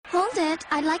it.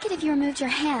 I'd like it if you removed your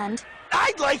hand.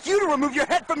 I'd like you to remove your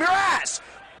head from your ass!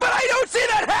 But I don't see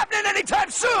that happening anytime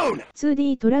soon!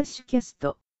 2D トラッシュキャス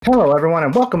ト Hello, everyone,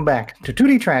 and welcome back to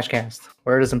 2D Trashcast,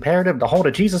 where it is imperative to hold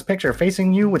a Jesus picture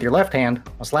facing you with your left hand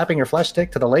while slapping your flesh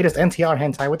stick to the latest NTR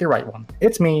hentai with your right one.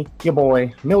 It's me, your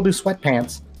boy, Mildew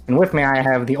Sweatpants, and with me I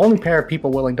have the only pair of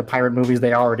people willing to pirate movies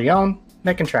they already own,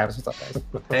 Nick and Travis. What's up, guys?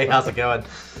 Hey, how's it going?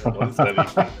 What does that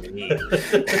even mean?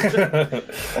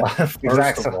 Exactly.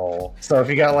 First of all, So if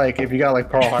you got like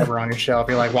Pearl Harbor on your shelf,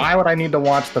 you're like, why would I need to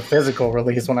watch the physical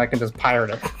release when I can just pirate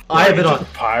it? I have it on.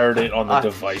 pirate it on the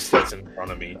device that's in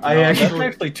front of me. That's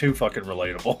actually too fucking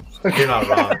relatable. You're not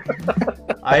wrong.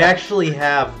 I actually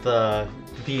have the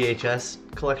VHS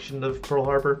collection of Pearl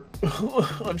Harbor.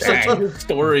 I'm such a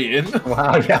historian.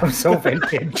 Wow, yeah, I'm so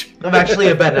vintage. I'm actually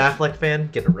a Ben Affleck fan.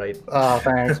 Get it right. Oh,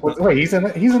 thanks. Wait, he's in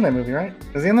that movie, right?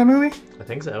 Is he in that movie? I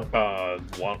think so.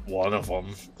 One of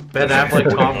them. Ben Affleck,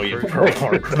 Tom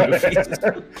Cruise.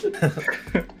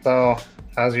 So,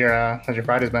 how's your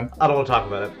Friday's been? I don't want to talk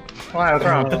about it. Why? What's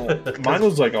wrong? Mine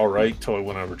was like all right till I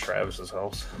went over to Travis's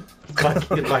house.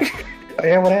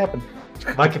 Yeah, what happened?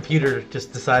 My computer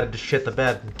just decided to shit the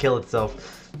bed and kill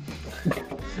itself.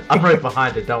 I'm right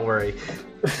behind it, don't worry.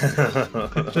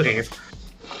 Jeez.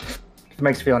 If it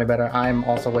makes you feel any better, I'm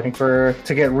also waiting to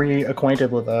get reacquainted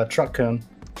with Truck Coon.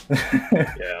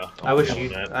 Yeah. I wish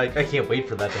you... I can't wait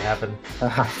for that to happen.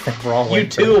 We're all You waiting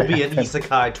too for will that. be an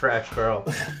isekai trash girl.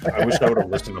 I wish I would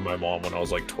have listened to my mom when I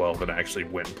was like 12 and actually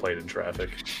went and played in traffic.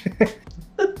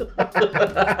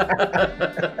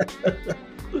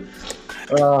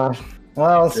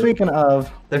 Well, speaking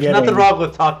of... There's nothing wrong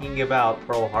with talking about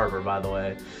Pearl Harbor, by the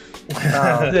way.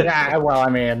 Yeah, well, I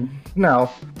mean,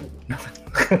 no.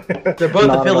 They're both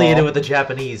Not at affiliated all. with the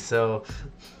Japanese, so...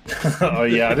 Oh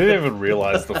yeah, I didn't even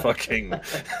realize the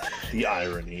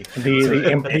irony.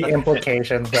 The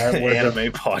implications that were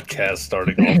Anime podcast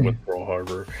starting off with Pearl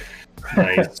Harbor.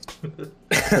 Nice.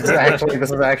 This is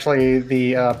actually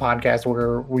the podcast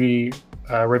where we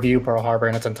review Pearl Harbor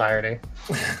in its entirety.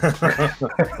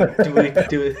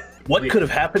 What could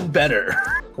have happened better?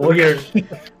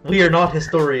 We are not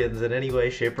historians in any way,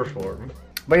 shape, or form.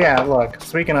 But yeah, look.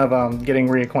 Speaking of getting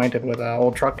reacquainted with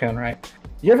old Truck Coon, right?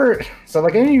 You ever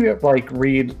any of you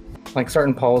read like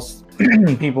certain posts?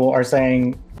 People are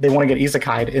saying they want to get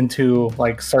isekai'd into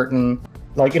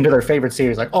into their favorite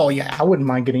series. Like, oh yeah, I wouldn't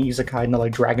mind getting isekai'd into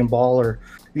like Dragon Ball or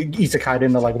isekai'd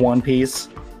into like One Piece.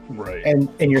 Right. And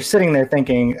you're sitting there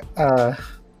thinking, are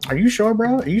you sure,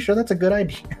 bro? Are you sure that's a good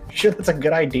idea? You sure that's a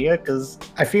good idea? Because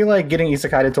I feel like getting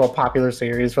isekai'd into a popular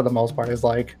series for the most part is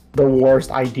like the worst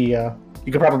idea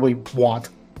you could probably want.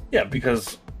 Yeah,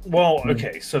 because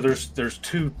okay, so there's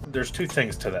two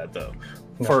things to that though.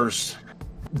 Yeah. First,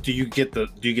 do you get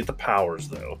the powers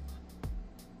though?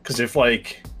 Because if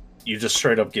like you just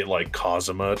straight up get like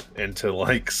Kazuma into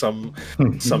like some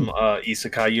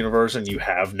isekai universe and you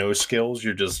have no skills,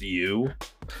 you're just you.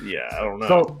 Yeah, I don't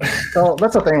know. So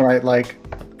that's the thing, right? Like,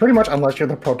 pretty much unless you're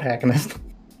the protagonist,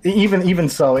 even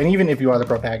so, and even if you are the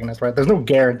protagonist, right? There's no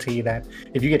guarantee that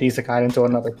if you get isekai into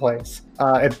another place,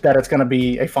 that it's gonna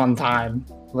be a fun time.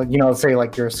 Like, say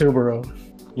like you're a Subaru,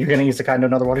 you're getting isekai into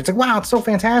another world. It's like, wow, it's so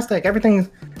fantastic.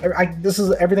 This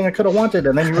is everything I could have wanted,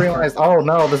 and then you realize, oh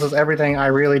no, this is everything I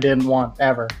really didn't want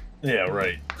ever. Yeah,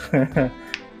 right.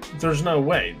 There's no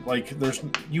way. Like,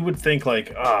 you would think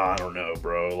like, I don't know,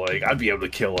 bro. Like, I'd be able to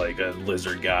kill like a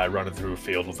lizard guy running through a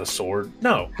field with a sword.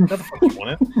 No, not the fuck you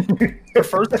want it. The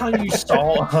first time you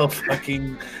saw a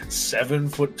fucking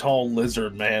 7-foot tall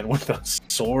lizard man with a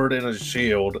sword and a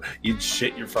shield, you'd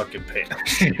shit your fucking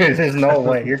pants. There's no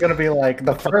way. You're gonna be like,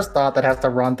 the first thought that has to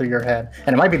run through your head,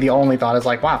 and it might be the only thought, is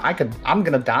like, wow, I'm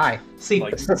gonna die. See,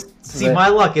 my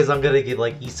luck is I'm gonna get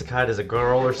like isekai as a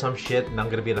girl or some shit, and I'm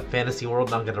gonna be in a fantasy world,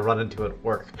 and I'm gonna run into it at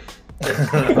work.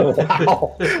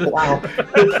 Wow.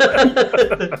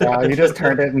 Wow, you just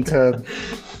turned it into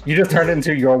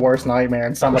your worst nightmare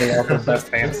and somebody else's best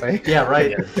fantasy. Yeah,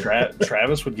 right. Yeah,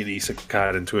 Travis would get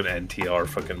isekai into an NTR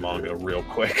fucking manga real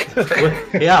quick.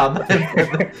 Yeah.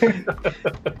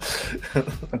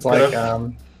 It's like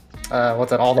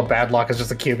what's that? All the bad luck is just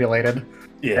accumulated.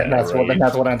 Yeah, and that's right.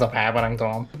 what ends up happening to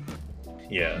him.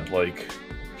 Yeah, like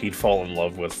he'd fall in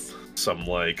love with some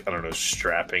like, I don't know,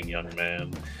 strapping young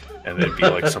man, and it'd be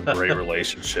like some great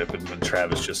relationship, and then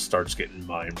Travis just starts getting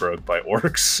mind broke by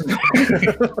orcs.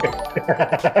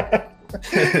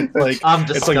 Like,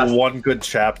 it's like one good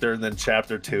chapter, and then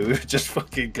chapter 2 just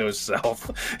fucking goes south.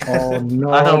 Oh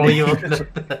no! I don't even.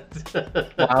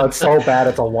 Wow, it's so bad.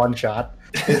 It's a one shot.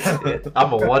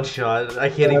 I'm a one shot. I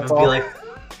can't even be like.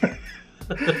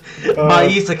 My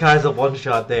isekai's a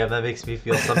one-shot. Damn, that makes me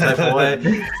feel some type of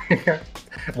way.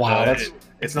 Wow, that's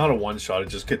it's not a one shot. It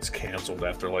just gets canceled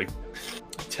after like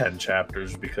 10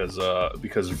 chapters because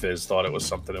Viz thought it was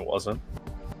something it wasn't.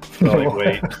 They're like,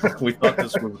 wait, we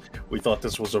thought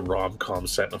this was a rom-com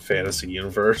set in a fantasy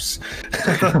universe.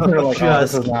 You're like, oh,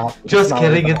 this is not- this is Just not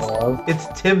kidding. what it was.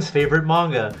 It's Tim's favorite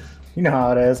manga. You know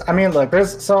how it is. I mean, look,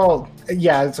 so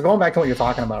going back to what you're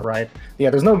talking about, right? Yeah,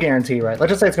 there's no guarantee, right?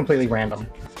 Let's just say it's completely random.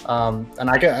 And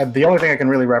the only thing I can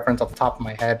really reference off the top of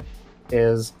my head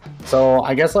is, so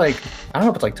I guess like, I don't know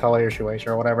if it's like Toei or Shueisha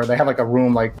or whatever, they have like a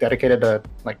room like dedicated to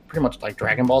like pretty much like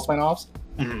Dragon Ball spin-offs.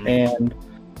 Mhm. And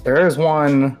there is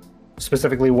one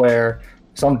specifically where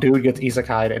some dude gets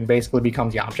isekai'd and basically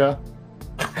becomes Yamcha.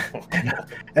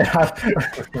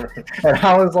 and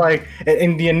I was like,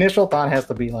 and the initial thought has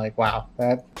to be like, wow,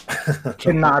 that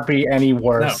cannot be any No,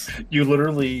 worse. you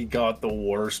literally got the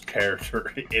worst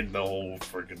character in the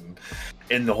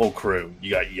whole crew.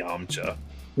 You got Yamcha.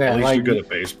 Yeah, At least like, you're good at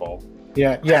baseball.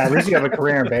 yeah, at least you have a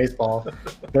career in baseball.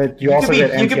 But you also could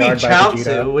get be NPR'd by Chaozu.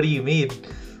 Vegeta. What do you mean?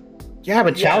 Yeah,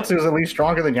 but Yeah. Chaozu is at least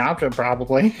stronger than Yamcha,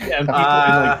 probably. Yeah, and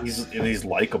people and he's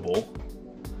likable.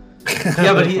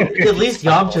 Yeah, but at least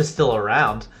Yamcha's still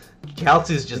around.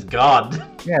 Chaozu's just gone.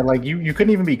 Yeah, like you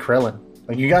couldn't even be Krillin.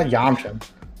 Like you got Yamcha.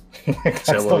 That's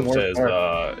the Cello worst says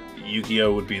part.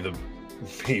 Yu-Gi-Oh would be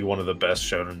one of the best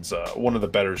shonens, one of the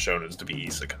better shonens to be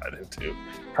isekai'd into.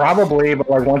 Probably, but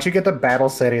like once you get to Battle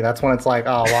City, that's when it's like,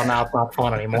 oh well, now it's not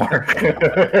fun anymore.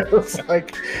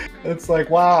 it's like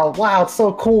wow, it's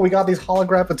so cool. We got these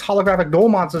holographic duel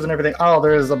monsters and everything. Oh,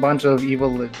 there's a bunch of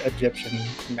evil Egyptian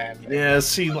men. Yeah,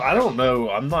 see, I don't know.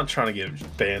 I'm not trying to get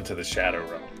banned to the Shadow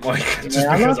Realm, like just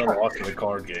Yeah, I'm because not I'm watching the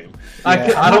card game. I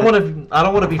don't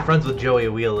want to be friends with Joey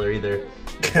Wheeler either.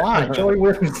 Why? Joey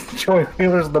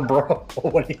Wheeler's the bro.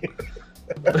 What do you?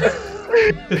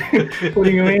 What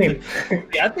do you mean?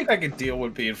 Yeah, I think I could deal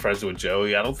with being friends with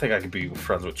Joey. I don't think I could be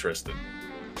friends with Tristan.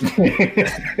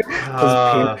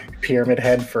 Pyramid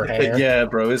head for hair. Yeah,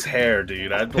 bro, his hair,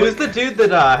 dude. Who's the dude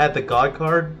that had the God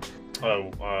card?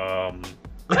 Oh,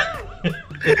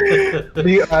 No,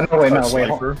 wait.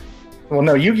 Slifer? Well,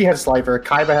 no, Yugi had Slifer,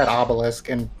 Kaiba had Obelisk,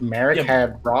 and Merrick Yeah.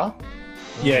 had Ra.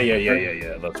 Yeah.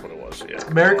 That's what it was. Yeah.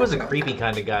 Merrick was a creepy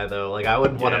kind of guy though. Like I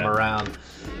wouldn't want him Yeah. around.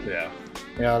 Yeah.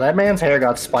 Yeah, that man's hair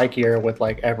got spikier with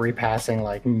like every passing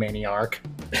like mini arc.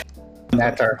 In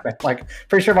that tournament, like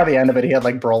pretty sure by the end of it, he had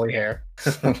like Broly hair.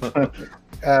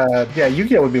 Yeah,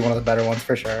 Yu-Gi-Oh would be one of the better ones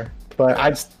for sure. But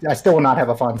I still would not have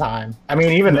a fun time. I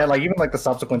mean, even the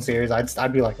subsequent series,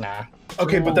 I'd be like, nah.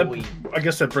 Okay, but that Ooh. I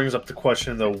guess that brings up the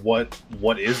question though.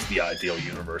 What is the ideal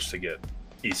universe to get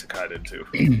isekai'd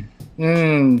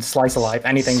into? Slice of life,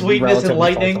 anything. Sweetness and relatively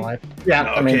slice of lightning? life. Yeah,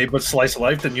 Okay, I mean, but slice of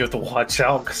life, then you have to watch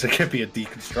out because it could be a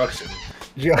deconstruction.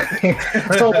 yeah.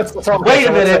 Wait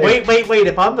a minute. Wait.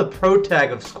 If I'm the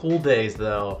protag of School Days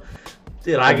though,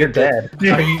 dude, I You're get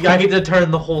dead. I get to turn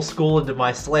the whole school into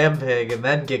my slam pig and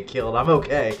then get killed. I'm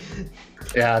okay.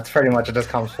 Yeah, it's pretty much, it just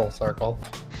comes full circle.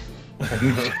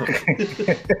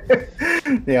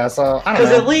 Yeah, so I don't Because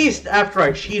know. at least after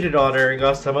I cheated on her and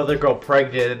got some other girl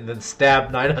pregnant and then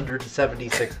stabbed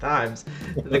 976 times,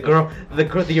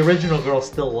 the original girl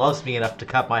still loves me enough to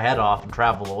cut my head off and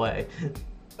travel away.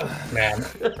 Man,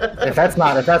 if that's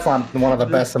not one of the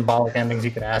best symbolic endings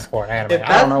you could ask for in anime, If I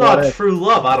that's don't know what not is. true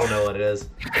love, I don't know what it is.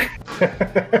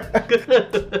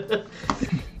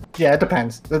 Yeah, it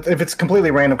depends. If it's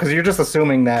completely random, because you're just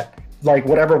assuming that like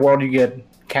whatever world you get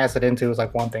casted into is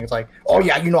like one thing. It's like, oh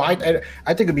yeah, I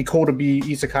think it'd be cool to be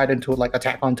isekai'd into like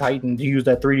Attack on Titan to use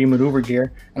that 3D maneuver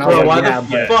gear. And I was Bro, like, why yeah, the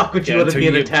but fuck would you want to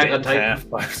until be an get Attack bit on in Titan? half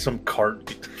by some cart,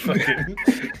 fucking,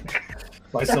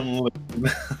 by some.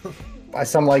 by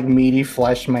some like meaty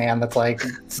flesh man that's like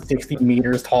 60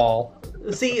 meters tall.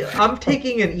 See, I'm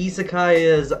taking an isekai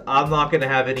as I'm not gonna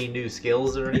have any new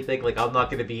skills or anything. Like I'm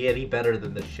not gonna be any better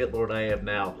than the shitlord I am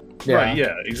now. Yeah. Right,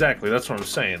 yeah, exactly. That's what I'm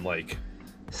saying. Like,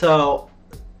 So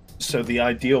so the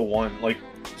ideal one, like,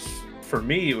 for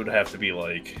me, it would have to be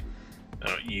like, I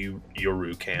don't know,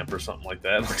 Yoru Camp or something like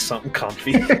that, like something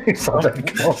comfy, Something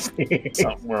cozy.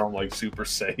 something where I'm like super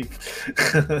safe.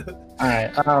 All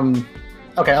right.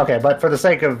 Okay. But for the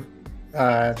sake of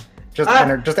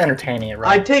just entertaining it,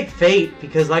 right? I'd take Fate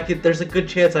because there's a good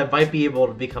chance I might be able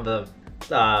to become the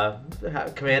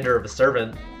commander of a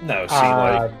servant. No, see,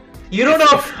 like, You don't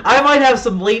know. I might have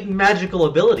some latent magical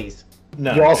abilities.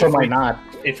 no. you also if might we- not.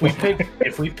 If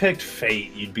we picked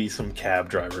Fate, you'd be some cab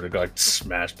driver that got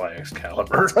smashed by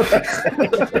Excalibur.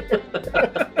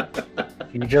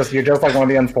 You're just like one of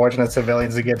the unfortunate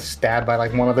civilians who gets stabbed by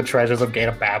like one of the treasures of Gate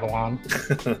of Babylon.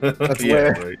 That's Yeah,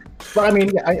 weird. right. But I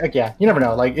mean, yeah, you never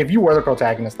know. Like if you were the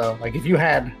protagonist though, like if you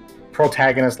had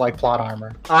protagonist like plot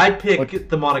armor. I'd pick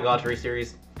the Monogatari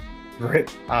series.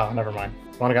 Right? Oh, never mind.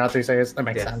 Monogatari series, that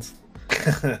makes Yeah. sense.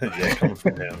 Yeah, coming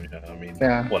from him. Yeah, I mean,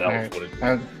 Yeah. what else alright. would it be?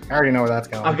 I already know where that's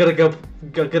going. I'm gonna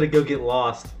go get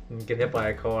lost and get hit by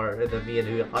a car, and then me and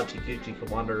Hachikuchi can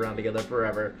wander around together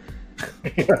forever.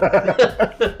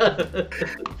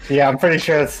 Yeah, I'm pretty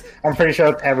sure it's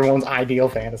everyone's ideal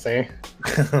fantasy.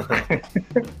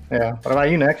 Yeah. What about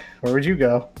you, Nick? Where would you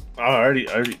go? I already.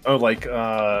 Oh, like,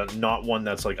 not one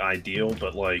that's like ideal,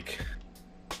 but like.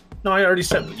 No, I already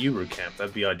said Yuru Camp.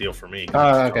 That'd be ideal for me.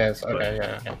 Oh, okay. Okay,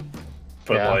 yeah. Okay.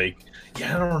 But Yeah. like,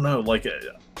 yeah, I don't know. Like,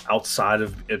 outside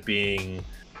of it being,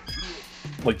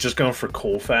 like, just going for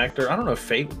cool factor. I don't know.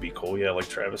 Fate would be cool. Yeah, like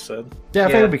Travis said. Yeah, I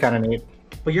think Yeah. it would be kind of neat.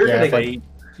 But you're Yeah, gonna it's like-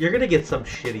 you're gonna get some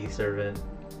shitty servant.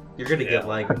 You're gonna get Yeah.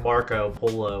 like Marco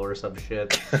Polo or some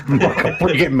shit.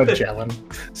 We're getting Magellan.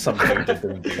 Some dude that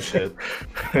didn't do shit.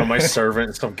 Oh, my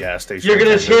servant, some gas station. You're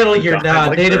gonna attendant channel who your died,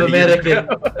 like, Native 30 years American.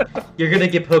 ago. You're gonna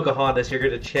get Pocahontas. You're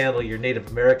gonna channel your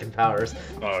Native American powers.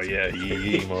 Oh yeah,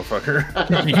 yee, motherfucker.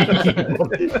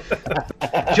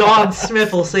 John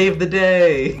Smith will save the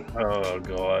day. Oh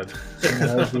god.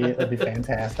 That'd be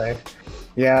fantastic.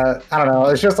 Yeah, I don't know.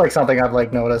 It's just like something I've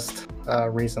like noticed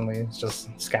recently. It's just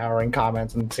scouring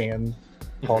comments and seeing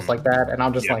posts like that, and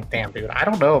I'm just Yeah. like, damn, dude, I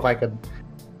don't know if I could.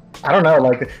 I don't know.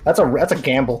 Like that's a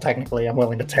gamble technically. I'm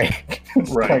willing to take. It's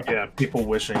Right, like, yeah. People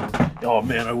wishing, oh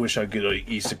man, I wish I could get an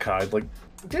isekai. Like,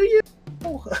 do you?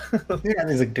 Yeah,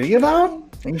 he's like, do you though?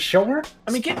 Are you sure?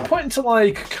 I mean, getting put into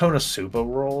like Konosuba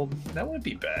world, that wouldn't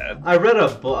be bad. I read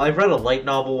a light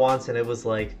novel once, and it was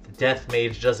like the Death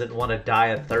Mage doesn't want to die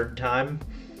a third time,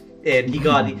 and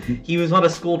he was on a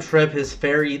school trip. His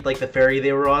ferry, like the ferry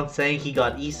they were on, saying he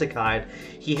got isekai'd.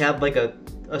 He had like a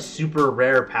super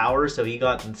rare power, so he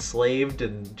got enslaved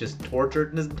and just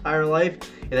tortured in his entire life,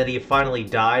 and then he finally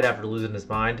died after losing his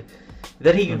mind.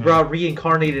 Then he got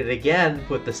reincarnated again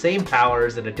with the same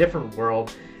powers in a different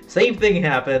world. Same thing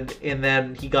happened, and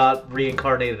then he got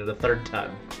reincarnated a third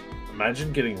time.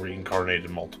 Imagine getting reincarnated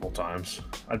multiple times.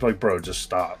 I'd be like, bro, just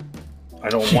stop. I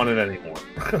don't want it anymore.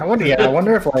 I wonder. Yeah, I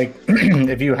wonder if like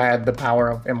if you had the power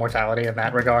of immortality in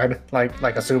that regard, like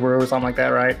a Subaru or something like that,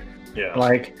 right? Yeah.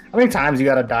 Like how many times you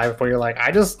gotta die before you're like,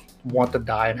 I just want to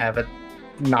die and have it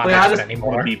not Wait, I happen just I want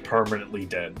anymore. to be permanently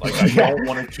dead. Like, I Yeah. don't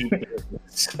want to keep doing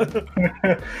this.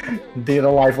 The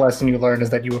life lesson you learn is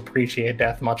that you appreciate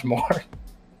death much more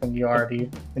than you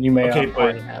may Okay, but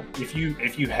already have. if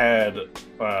you had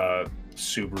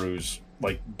Subaru's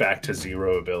like back to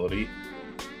zero ability,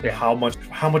 Yeah. how much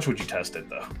would you test it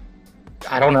though?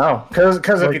 I don't know, because if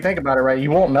Like- you think about it, right, you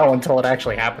won't know until it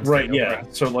actually happens. to Right, you, yeah.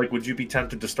 So like, would you be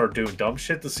tempted to start doing dumb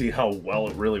shit to see how well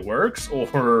it really works, or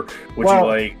would Well, you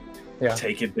like yeah.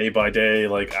 take it day by day?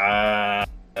 Like,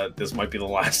 this might be the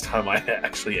last time I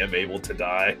actually am able to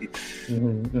die.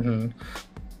 Mm-hmm.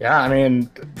 Yeah, I mean,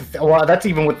 well, that's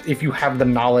even with if you have the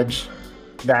knowledge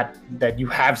that you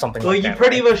have something. Well, like you that,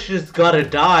 pretty right? much just gotta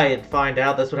die and find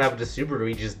out. That's what happened to Subaru.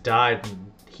 He just died,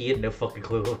 and he had no fucking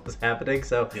clue what was happening.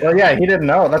 So Well, yeah, he didn't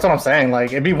know. That's what I'm saying.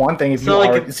 Like, it'd be one thing if So, you like,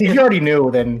 already, if- see if you already knew,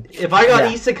 then if I got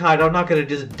Yeah. isekai'd, I'm not gonna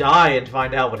just die and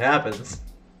find out what happens.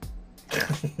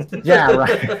 yeah,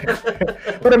 right.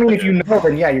 But I mean, if you know,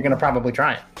 then yeah, you're gonna probably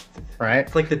try it, right?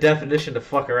 It's like the definition to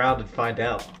fuck around and find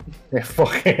out. Yeah, fuck,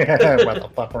 what the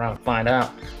fuck around and find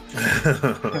out.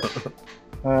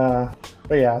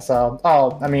 But yeah, so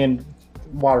I mean,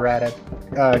 while we're at it,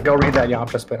 go read that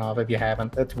Yamcha spinoff if you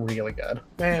haven't. It's really good.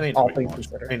 Man, ain't All nobody things watching-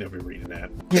 considered. ain't nobody reading that.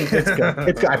 It's good.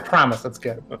 It's good. I promise, it's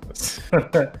good.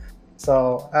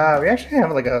 So we actually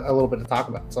have like a little bit to talk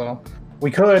about. So we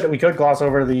could gloss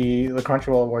over the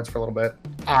Crunchyroll awards for a little bit.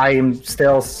 I'm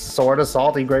still sort of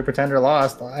salty. Great Pretender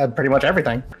lost pretty much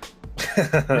everything.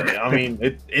 I mean,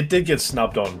 it did get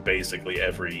snubbed on basically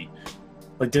every.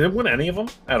 Like, did it win any of them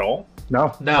at all?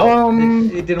 No, No,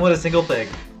 it didn't win a single thing.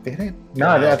 did it?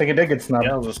 No, No. I think it did get snubbed.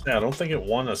 Yeah, I don't think it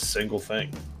won a single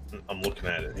thing. I'm looking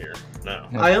at it here. No.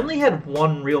 I only had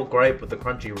one real gripe with the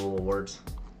Crunchyroll Awards,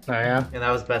 Oh yeah. and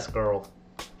that was Best Girl,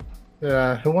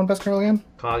 Who won Best Girl again?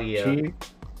 Kaguya.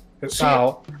 See,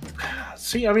 Oh,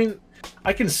 see, I mean,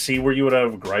 I can see where you would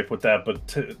have a gripe with that,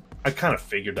 but I kind of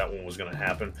figured that one was going to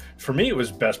happen. For me, it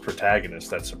was Best Protagonist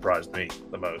that surprised me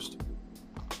the most.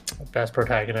 Best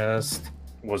Protagonist.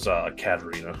 Was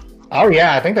Katarina. Oh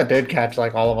yeah, I think that did catch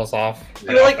like all of us off.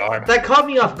 I mean, like, off guard. that caught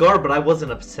me off guard, but I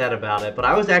wasn't upset about it. But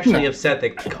I was actually No. upset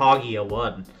that Kaguya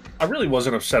won. I really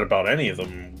wasn't upset about any of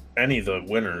them, any of the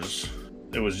winners.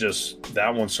 it was just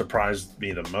that one surprised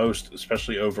me the most,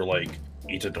 especially over like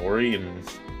Itadori and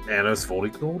Anna's Foley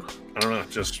Gold. I don't know,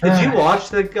 just Did you watch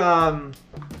the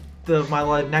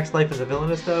Next Life as a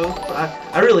Villainess though?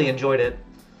 I really enjoyed it.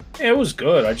 it was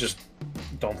good. I just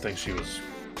don't think she was.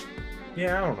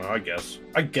 Yeah, I don't know.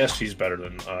 I guess she's better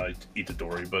than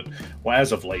Itadori, but well,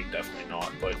 as of late, definitely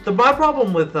not. But My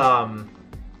problem with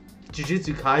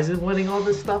Jujutsu Kaisen winning all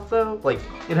this stuff though, like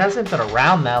it hasn't been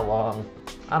around that long.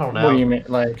 I don't know. What do you mean?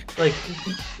 Like, I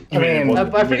mean, it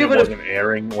wasn't, I forget it what wasn't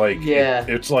airing. Like, Yeah.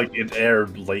 it's like it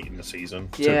aired late in the season.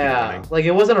 to the yeah, beginning. like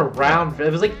it wasn't around.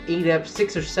 It was like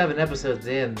 6 or 7 episodes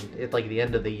in at like the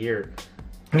end of the year.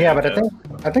 yeah, but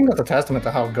I think that's a testament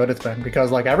to how good it's been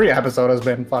because like every episode has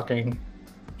been fucking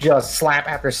just slap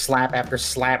after slap after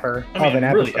slapper I mean, of an it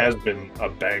episode. really has been a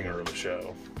banger of a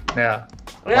show. Yeah.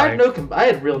 I mean, I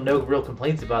had no real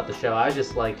complaints about the show. I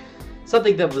just like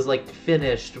something that was like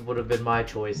finished would have been my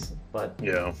choice, but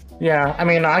Yeah. Yeah, I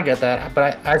mean, I get that,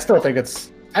 but I still think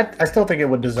I still think it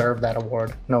would deserve that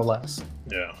award, no less.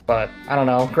 Yeah. But I don't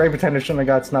know. Great Pretender shouldn't have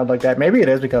got snubbed like that. Maybe it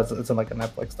is because it's in like a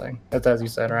Netflix thing. That's as you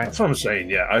said, right? That's what I'm saying.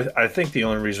 Yeah, I think the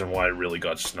only reason why it really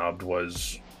got snubbed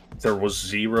was there was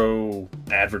zero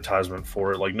advertisement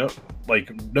for it. Like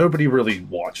nobody really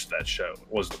watched that show.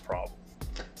 Was the problem?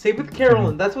 same with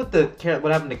Carolyn. That's what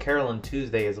what happened to Carolyn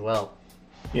Tuesday as well.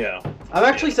 Yeah. I'm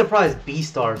actually surprised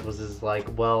Beastars was as like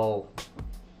well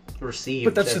received.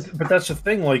 But that's the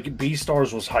thing. Like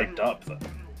Beastars was hyped up though.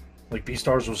 Like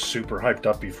Beastars was super hyped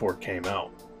up before it came out.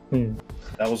 Hmm.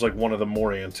 That was like one of the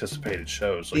more anticipated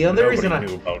shows. Like, The only nobody reason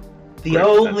knew about. The Great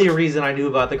only Pretender. reason I knew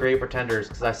about the Great Pretenders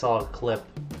because I saw a clip,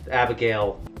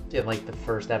 Abigail, in like the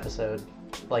first episode,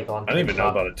 like on. I didn't even know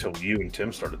TikTok. about it till you and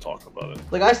Tim started talking about it.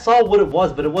 Like I saw what it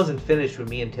was, but it wasn't finished when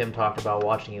me and Tim talked about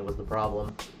watching it. Was the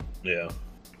problem? Yeah.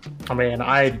 I mean,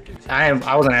 I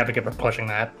was an advocate for pushing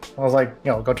that. I was like,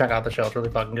 go check out the show. It's really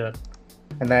fucking good.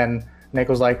 And then Nick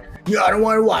was like, yeah, I don't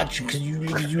want to watch it because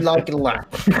you like it a lot.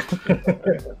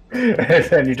 And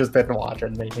then you just didn't watch it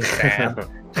and made me sad.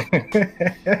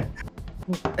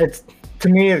 To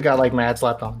me, it got like mad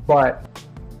slept on, but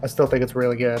I still think it's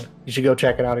really good. You should go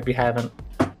check it out if you haven't.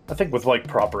 I think with like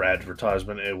proper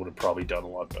advertisement, it would have probably done a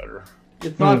lot better.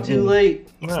 It's not too late.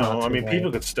 No, not I too mean late.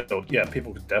 people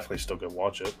could definitely still go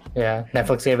watch it. Yeah,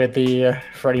 Netflix gave it the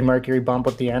Freddie Mercury bump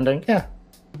with the ending. Yeah.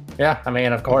 I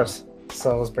mean, of course.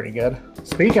 So it was pretty good.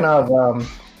 Speaking of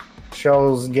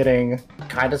shows getting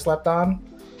kind of slept on,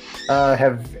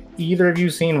 have either of you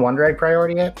seen Wonder Egg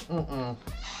Priority yet? Mm-mm.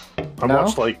 I No?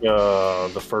 watched like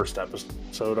the first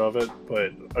episode of it,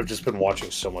 but I've just been watching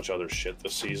so much other shit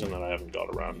this season that I haven't got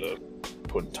around to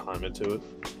putting time into it.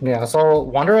 Yeah, so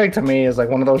Wonder Egg to me is like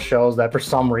one of those shows that for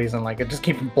some reason, like, it just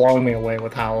keeps blowing me away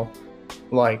with how,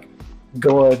 like,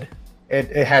 good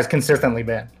it has consistently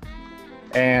been.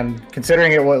 And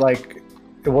considering it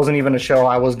wasn't even a show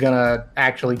I was gonna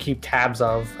actually keep tabs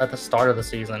of at the start of the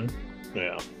season,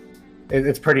 Yeah.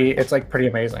 it's pretty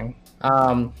amazing.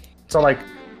 So like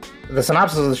the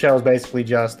synopsis of the show is basically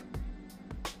just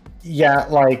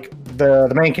like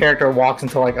the main character walks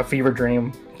into like a fever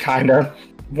dream kind of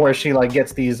where she like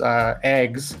gets these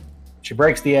eggs. She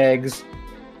breaks the eggs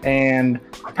and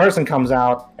a person comes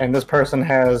out and this person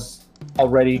has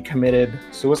already committed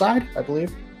suicide, I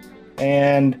believe.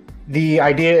 And the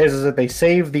idea is that they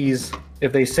save these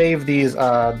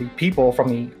the people from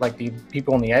the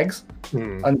people in the eggs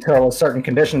until a certain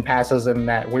condition passes in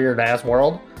that weird ass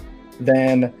world.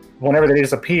 Then whenever they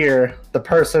disappear, the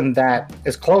person that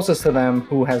is closest to them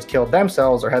who has killed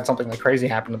themselves or had something like crazy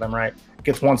happen to them, right,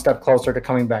 gets one step closer to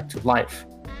coming back to life.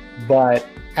 But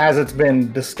as it's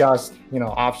been discussed,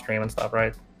 off stream and stuff,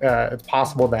 right, it's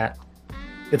possible that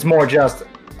it's more just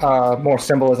more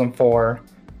symbolism for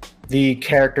the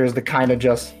characters to kind of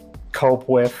just cope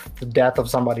with the death of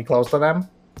somebody close to them.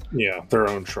 Yeah, their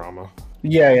own trauma.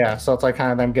 Yeah. So it's like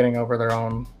kind of them getting over their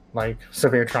own like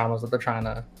severe traumas that they're trying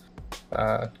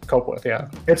to cope with. Yeah,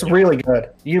 it's really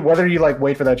good. Whether you like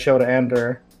wait for that show to end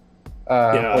or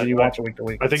you watch it week to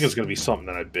week. I think it's gonna be something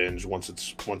that I binge once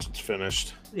it's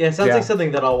finished. Yeah, it sounds Yeah. like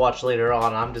something that I'll watch later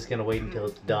on. I'm just gonna wait until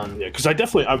it's done. Yeah, because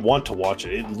I want to watch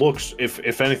it. It looks,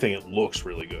 if anything, it looks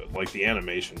really good. Like the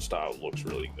animation style looks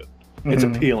really good. It's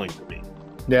Mhm. appealing to me.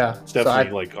 Yeah, It's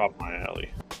definitely like up my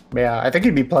alley. I think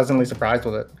you'd be pleasantly surprised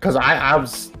with it because I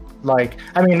was like,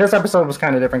 I mean, this episode was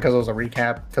kind of different because it was a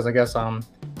recap. Because I guess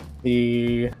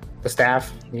the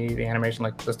staff, the animation,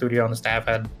 like the studio and the staff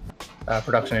had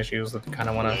production issues that they kind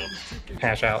of want to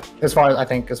hash out. As far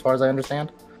as I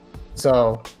understand.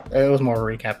 So it was more of a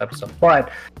recap episode. But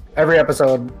every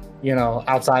episode,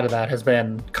 outside of that has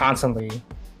been constantly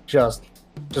just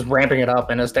ramping it up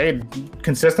and has stayed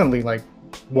consistently like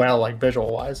well, like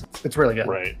visual wise. It's really good.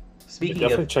 Right. Speaking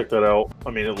Definitely of, check that out.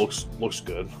 I mean, it looks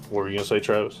good. What were you gonna say,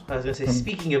 Travis? I was gonna say,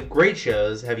 speaking of great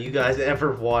shows, have you guys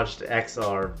ever watched X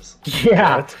Arms?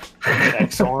 Yeah.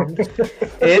 X-Armed?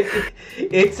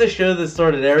 It's a show that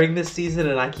started airing this season,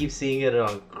 and I keep seeing it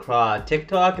on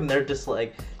TikTok, and they're just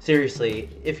like, seriously,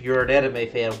 if you're an anime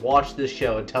fan, watch this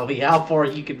show and tell me how far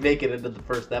you can make it into the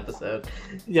first episode.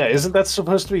 Yeah, isn't that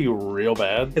supposed to be real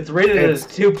bad? It's rated as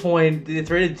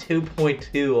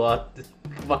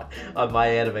 2.2 on my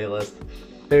anime list.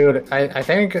 Dude, I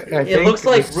think It looks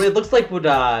like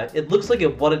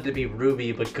it wanted to be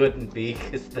Ruby but couldn't be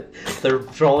because they're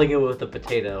trolling it with a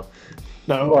potato.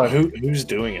 No, What? who's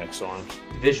doing X-Armed?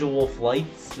 Visual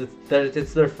Flights.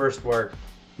 It's their first work.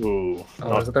 Ooh,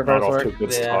 Oh, is it their not first off to a work?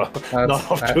 good Yeah. start.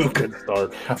 Not off to a good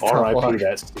start. that's tough R.I.P. luck.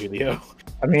 that studio.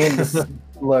 I mean,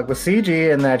 look, the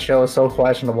CG in that show is so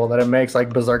questionable that it makes like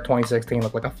Berserk 2016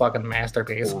 look like a fucking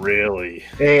masterpiece. Really?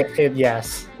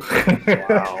 Yes.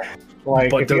 Wow.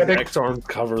 Like, But if you does had to- X-Armed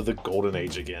cover the Golden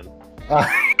Age again?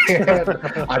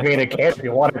 I mean, it can if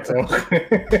you wanted to.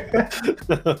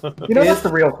 You know, that's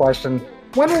the real question.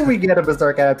 When will we get a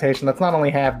Berserk adaptation that's not only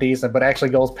half decent, but actually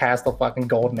goes past the fucking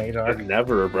Golden Age arc?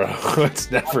 Never, bro. It's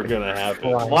never gonna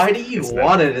happen. Why? Why do you It's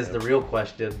want never it? Is the real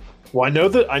question. Well, I know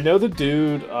the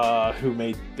dude who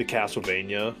made the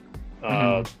Castlevania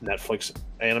Netflix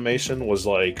animation was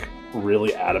like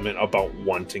really adamant about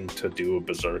wanting to do a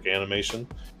Berserk animation,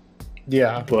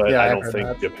 Yeah, but yeah, I I've don't heard think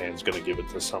that. Japan's gonna give it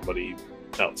to somebody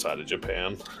outside of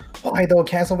Japan. Why though?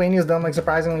 Castlevania's done like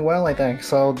surprisingly well, I think.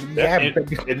 So yeah,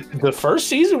 The first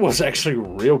season was actually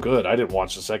real good. I didn't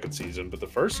watch the second season, but the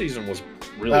first season was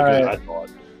really All good. right. I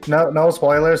thought. no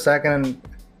spoilers. Second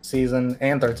season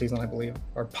and third season, I believe,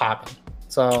 are popping.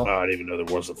 So I didn't even know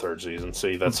there was a third season.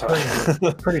 See, that's how.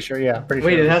 pretty sure, yeah, pretty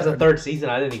Wait, sure. it has a third season.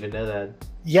 I didn't even know that.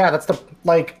 Yeah, that's the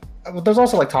like. There's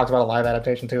also like talks about a live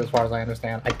adaptation too, as far as I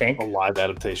understand. I think. A live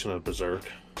adaptation of Berserk.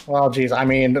 Well, geez, I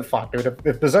mean, fuck, dude.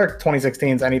 If Berserk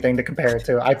 2016 is anything to compare it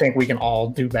to, I think we can all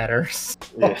do better.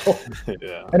 Yeah,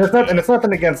 yeah. And it's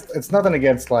nothing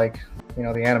against like, you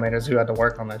know, the animators who had to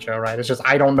work on that show, right? It's just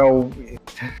I don't know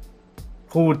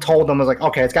who told them was like,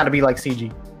 okay, it's got to be like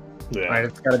CG, Yeah. right?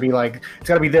 It's got to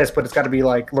be this, but it's got to be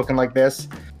like looking like this.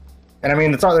 And I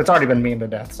mean, it's already been memed to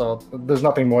death, so there's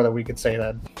nothing more that we could say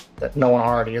that no one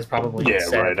already has probably Yeah,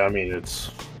 said. right. I mean,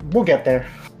 it's We'll get there.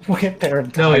 We'll get there. in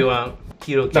No, time. you won't.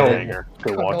 You don't No. get it. banger.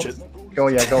 Go watch it. Go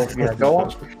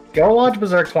watch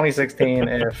Berserk 2016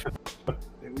 if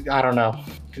I don't know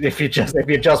if you just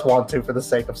want to for the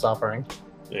sake of suffering.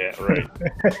 Yeah, right.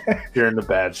 If you're into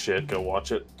bad shit, go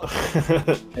watch it.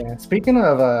 Yeah. Speaking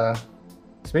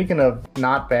of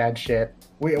not bad shit,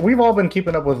 we've all been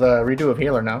keeping up with redo of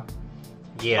Healer now.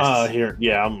 Yes. Here,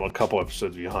 yeah, I'm a couple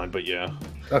episodes behind, but yeah,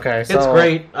 Okay, so It's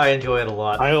great. I enjoy it a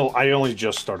lot. I only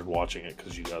just started watching it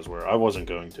because you guys were. I wasn't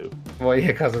going to. Well, yeah,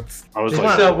 because it's I was So,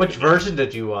 like, which version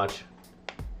did you watch?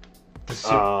 The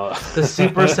the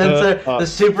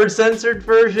super censored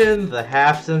version, the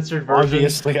half censored version,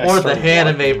 Obviously, I or the started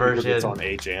anime watching it because version. It's on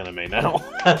H anime now.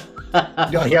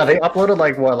 yeah, they uploaded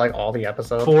like all the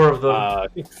episodes. 4 of them. I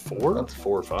think 4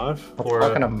 or 5. That's Or,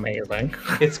 fucking amazing.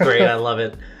 It's great. I love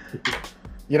it.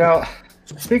 You know,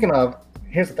 speaking of,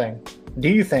 here's the thing. Do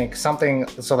you think something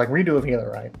so like redo of Healer,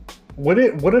 right? Would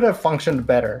it have functioned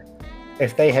better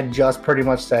if they had just pretty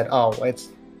much said, "Oh, it's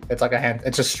like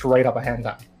it's just straight up a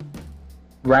hentai,"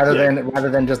 rather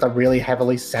than just a really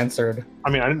heavily censored. I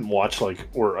mean, I didn't watch I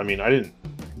didn't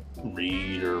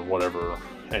read or whatever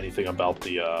anything about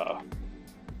the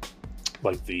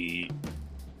like the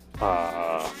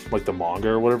manga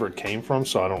or whatever it came from,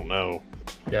 so I don't know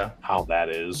Yeah. how that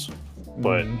is.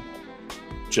 But Mhm.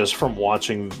 just from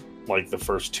watching like the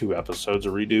first 2 episodes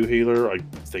of Redo Healer, I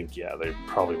think they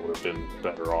probably would have been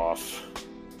better off.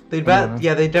 They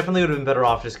definitely would have been better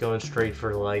off just going straight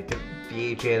for like the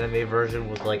H anime version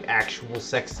with like actual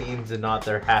sex scenes and not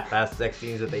their half-assed sex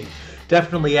scenes that they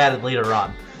definitely added later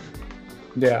on.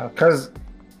 Yeah, because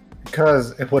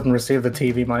it wouldn't receive the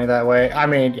TV money that way. I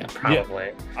mean, yeah,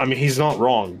 probably. I mean, he's not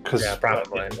wrong because Yeah,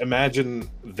 probably. Imagine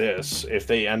this if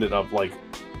they ended up like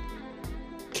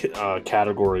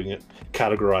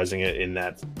categorizing it in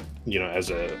that, as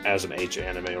an H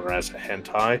anime or as a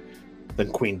hentai,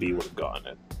 then Queen Bee would have gotten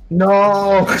it.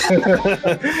 No.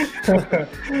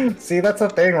 See, that's the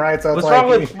thing, right? So it's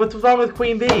What's wrong with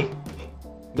Queen Bee?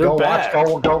 They're go bad.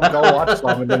 watch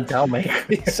some and then tell me.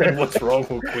 He said, "What's wrong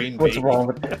with Queen Bee?" What's wrong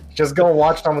with it? Just go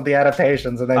watch some of the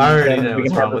adaptations and then, I already know we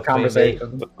can what's wrong have a with Queen Bee.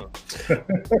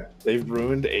 conversation. They've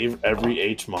ruined every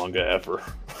H manga ever.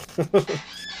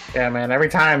 Yeah, man. Every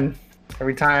time,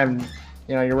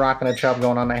 you're rocking a chub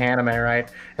going on the anime, right?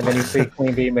 And then you see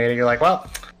Queen Bee made it. You're like,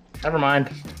 well, never mind.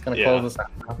 It's gonna close this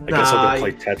out. I guess I'll go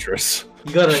play Tetris.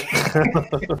 You gotta.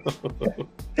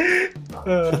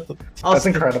 That's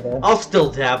incredible. I'll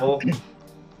still dabble.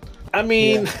 I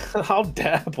mean, I'll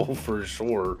dabble for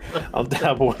sure. I'll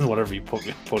dabble in whatever you put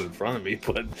in front of me,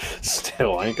 but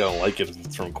still, I ain't gonna like it if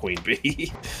it's from Queen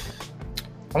Bee.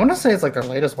 I want to say it's like their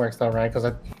latest works though, right? Because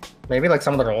maybe like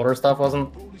some of their older stuff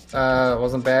wasn't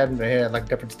bad. They had like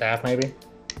different staff, maybe.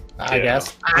 I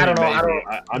guess. I don't know.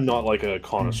 I'm not like a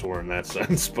connoisseur in that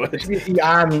sense, but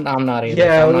I'm not either.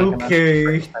 Yeah, so I'm not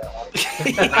okay.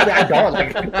 I don't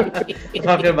like. I'm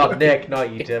talking about Nick, not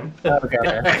you, Tim. Okay.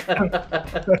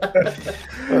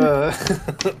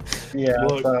 Yeah.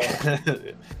 look, So,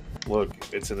 look,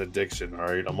 it's an addiction. All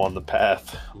right, I'm on the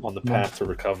path. I'm on the path to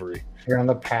recovery. you're on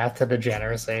the path to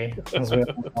degeneracy, as we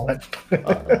call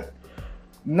it.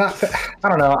 Not. I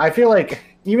don't know. I feel like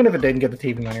even if it didn't get the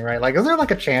TV money, right? Like, is there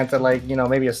like a chance that like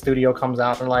maybe a studio comes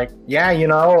out and like, yeah,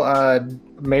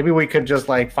 maybe we could just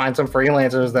like find some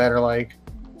freelancers that are like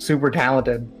super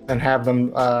talented and have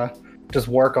them just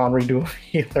work on redoing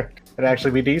either. It'd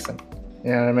actually be decent.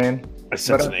 You know what I mean? I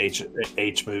sense an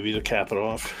H movie to cap it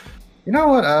off. You know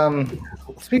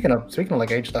what? Speaking of like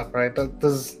age stuff, right?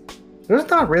 There's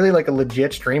not really like a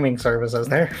legit streaming service, is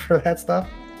there, for that stuff?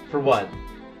 For what?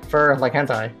 For like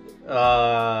hentai?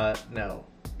 No.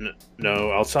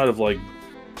 No, outside of like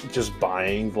just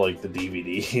buying like the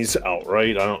DVDs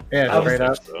outright, I don't. Yeah, I don't straight think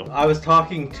up. so. I was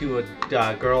talking to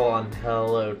a girl on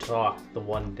Hello Talk the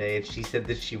one day, and she said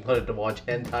that she wanted to watch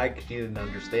hentai because she didn't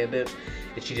understand it,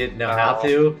 and she didn't know how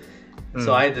to.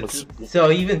 So I had to.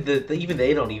 So even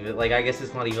they don't even like. I guess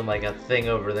it's not even like a thing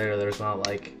over there. There's not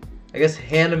like. I guess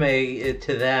anime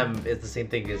to them is the same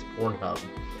thing as Pornhub.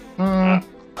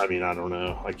 I mean, I don't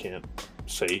know. I can't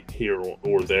say here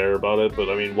or there about it, but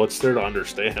I mean, what's there to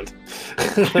understand?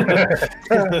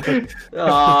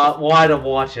 Well, I don't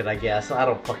watch it. I guess I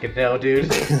don't fucking know,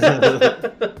 dude.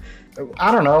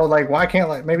 I don't know. Like, why can't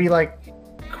like maybe like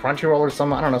Crunchyroll or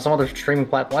some some other streaming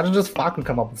platform? Why don't just fucking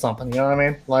come up with something? You know what I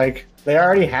mean? Like, they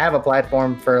already have a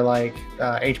platform for like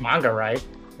H manga, right?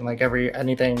 And like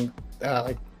anything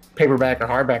like paperback or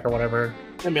hardback or whatever.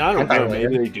 I mean, I don't know.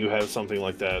 Maybe they do have something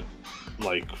like that,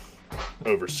 like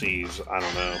overseas. I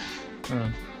don't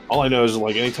know. All I know is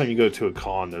like anytime you go to a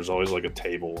con, there's always like a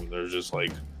table and there's just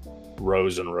like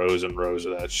rows and rows and rows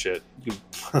of that shit.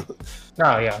 Oh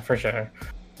yeah, for sure.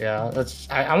 Yeah, that's.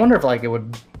 I wonder if like it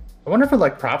would. I wonder if it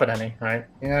like profit any, right?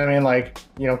 You know what I mean? Like,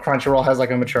 Crunchyroll has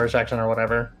like a mature section or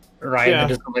whatever, right? Yeah. And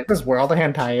just like, this is where all the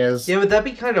hentai is. Yeah, but that'd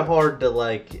be kind of hard to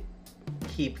like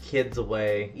keep kids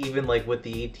away, even like with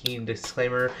the 18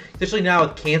 disclaimer. Especially now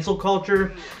with cancel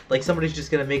culture, like somebody's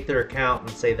just gonna make their account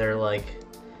and say they're like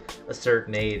a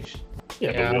certain age.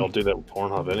 Yeah, but we all do that with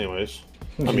Pornhub anyways.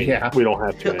 I mean, Yeah. we don't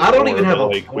have to. I don't anymore, even have but, a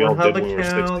like we all did Pornhub when we were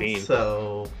account, 16.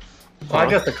 so Well, I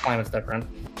guess the climate's different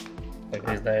like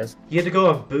these days. you had to go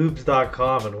on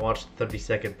boobs.com and watch the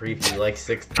 30-second preview like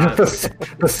 6 times.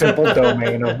 the simple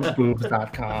domain of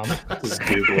boobs.com. Just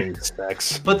googling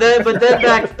sex. But then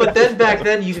back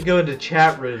then you could go into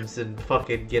chat rooms and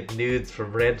fucking get nudes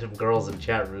from random girls in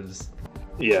chat rooms.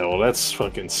 Yeah, well, that's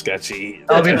fucking sketchy.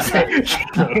 I was gonna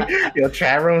say,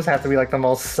 chat rooms have to be like the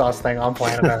most sus thing on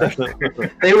planet Earth.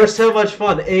 They were so much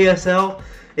fun. ASL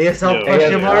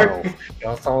question mark.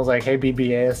 Someone's like, "Hey,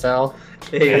 BBASL."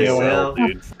 ASL.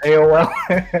 dude. AOL.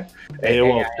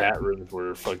 AOL chat rooms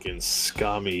were fucking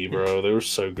scummy, bro. They were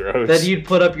so gross. Then you'd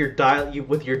put up your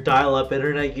with your dial-up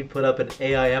internet. You'd put up an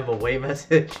AIM away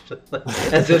message,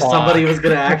 as if somebody was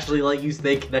gonna actually let you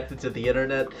stay connected to the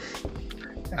internet.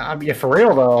 Yeah, for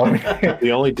real though.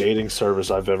 The only dating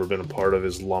service I've ever been a part of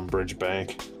is Lumbridge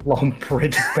Bank.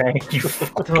 Lumbridge Bank. You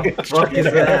What the fuck is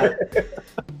that?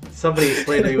 Somebody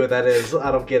explain to me what that is.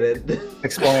 I don't get it.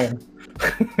 Explain.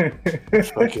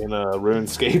 Fucking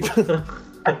RuneScape.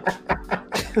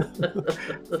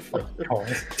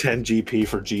 10 GP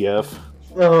for GF.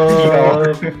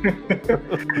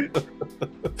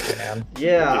 Man.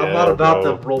 I'm not about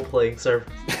the role-playing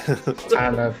service.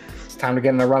 It's time to get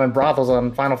into running brothels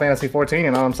on Final Fantasy 14.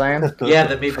 You know what I'm saying? Yeah,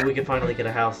 then maybe we can finally get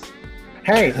a house.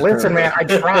 Hey, listen, man, I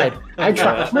tried.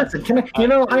 Listen, I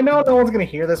know no one's gonna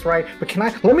hear this, right? But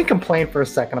let me complain for a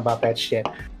second about that shit.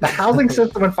 The housing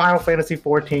system in Final Fantasy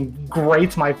 14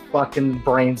 grates my fucking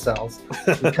brain cells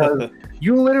because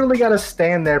you literally gotta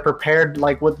stand there prepared,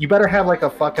 you better have like a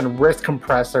fucking wrist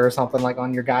compressor or something like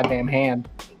on your goddamn hand,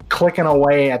 clicking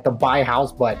away at the buy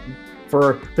house button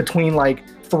for between like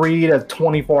 3 to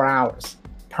 24 hours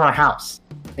per house,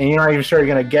 and you're not even sure you're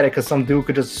gonna get it because some dude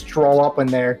could just stroll up in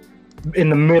there in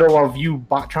the middle of you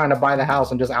trying to buy the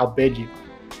house and just outbid you.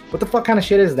 What the fuck kind of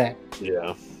shit is that?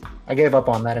 Yeah. I gave up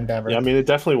on that endeavor. Yeah, I mean, it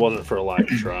definitely wasn't for a lack of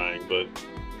trying, but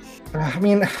I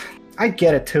mean, I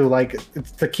get it too. Like,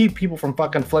 it's to keep people from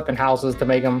fucking flipping houses to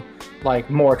make them like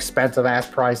more expensive ass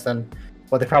price than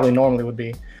what they probably normally would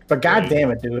be. But god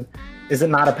damn it, dude, is it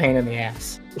not a pain in the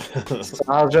ass? So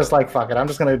I was just like, fuck it. I'm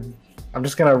just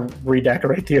gonna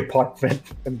redecorate the apartment,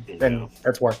 and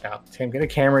that's worked out. Tim, get a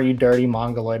camera, you dirty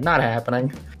mongoloid. Not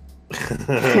happening. I'm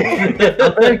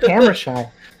very camera shy.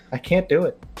 I can't do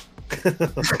it.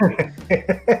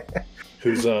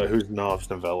 who's Nov's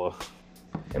novella?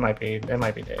 It might be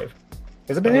Dave.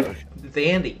 Is it Dave? It's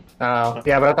Andy. Oh,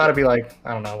 yeah, but I thought it'd be like,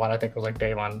 I don't know, why I think it was like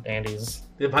Dave on Andy's.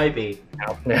 It might be.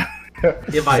 Yeah.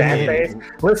 It might Sad be. face.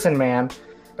 Listen, man,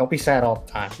 don't be sad all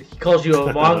the time. He calls you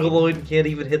a mongoloid and can't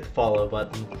even hit the follow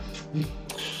button.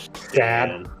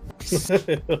 Sad.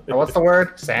 Or what's the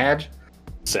word? Sag?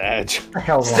 Sag. What the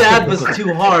hell's wrong Sad with was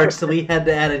too hard, so we had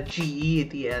to add a GE at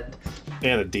the end.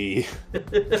 And a D.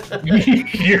 you?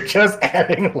 You're just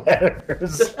adding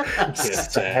letters. Yeah,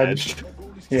 Sag.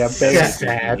 Yeah, big Sag.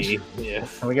 Sag. Yeah.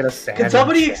 Can we get a Sag? Can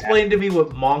somebody Sag? explain to me what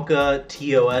Monka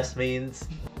TOS means?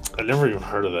 I never even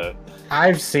heard of that.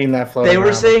 I've seen that floating They were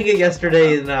around. saying it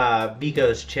yesterday in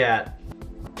Miko's chat,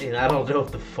 and I don't know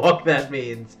what the fuck that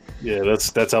means. Yeah,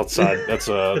 that's outside. That's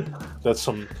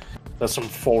some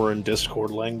foreign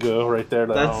Discord lingo right there.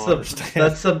 That I don't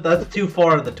understand. That's too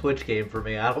far in the Twitch game for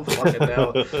me. I don't fucking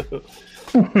know.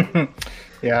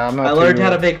 Yeah, I'm not. I learned too- how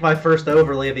to make my first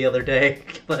overlay the other day.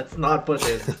 Let's not push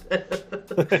it.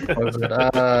 What is it?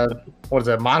 What is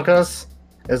it? Monkas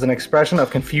is an expression of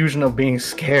confusion of being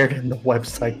scared in the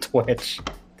website Twitch.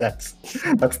 That's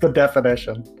the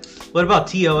definition. What about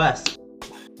TOS?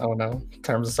 Oh no,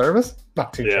 terms of service?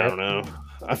 Not too Yeah, I sure. don't know.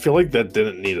 I feel like that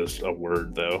didn't need a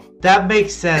word though. That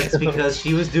makes sense because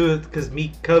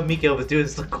Miko was doing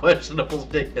some questionable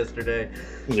shit yesterday.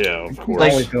 Yeah, of course.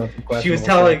 Like, Always doing some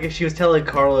She was telling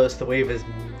Carlos to wave his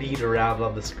meat around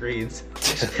on the screens,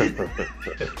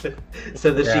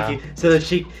 so that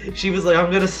she was like,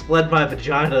 I'm gonna split my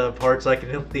vagina apart so I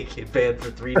can only get banned for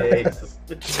 3 days.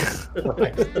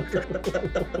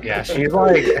 Yeah,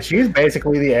 she's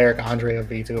basically the Eric Andre of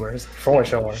VTubers for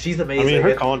sure. She's I amazing. mean, her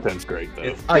It- content's great though.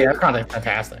 it's- Oh yeah, her content's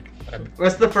fantastic.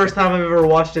 That's the first time I've ever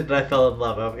watched it and I fell in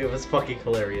love. It was fucking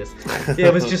hilarious.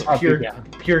 It was just Oh, pure yeah.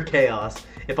 pure chaos.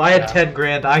 If I had Yeah. 10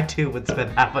 grand, I too would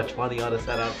spend that much money on a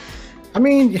setup. I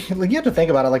mean, like, you have to think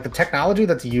about it. Like the technology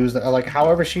that's used, like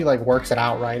however she like works it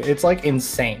out, right? It's like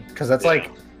insane because that's Yeah.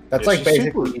 that's Yeah, like she's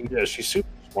basically. super, she's super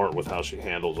smart with how she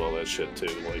handles all that shit too.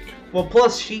 Like, Well,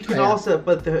 plus she can Yeah. also,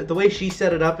 but the way she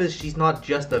set it up is she's not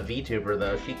just a VTuber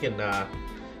though. She can,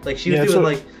 like she was Yeah, doing so-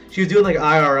 like she was doing like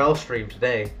IRL stream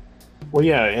today. well,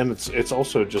 yeah, and it's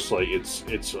also just like it's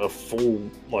a full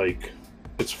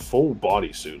it's full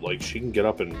bodysuit. Like she can get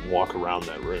up and walk around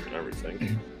that room and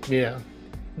everything. Yeah.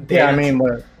 Yeah, I Dance.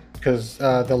 mean, because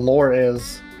the lore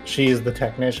is she's the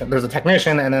technician. There's a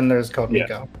technician, and then there's Code Yeah.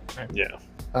 Miko. Yeah.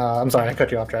 I'm sorry, I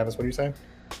cut you off, Travis. What are you saying?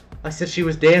 I said she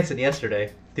was dancing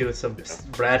yesterday, doing some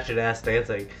ratchet ass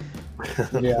dancing.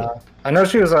 Yeah, I know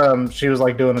she was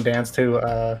like doing a dance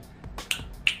to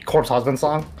Corpse Husband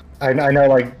song. I know,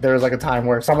 like there was like a time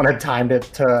where someone had timed it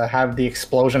to have the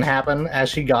explosion happen as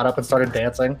she got up and started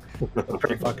dancing. It was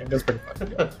pretty fucking good.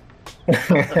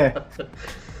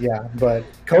 Yeah, but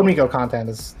Code Miko content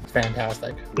is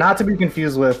fantastic. Not to be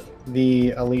confused with the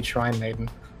Elite Shrine Maiden.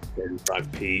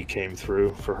 35p came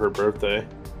through for her birthday.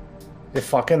 The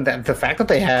fact that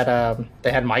they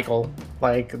had Michael,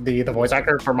 like the voice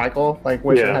actor for Michael, like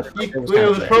which Yeah. It was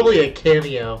was probably a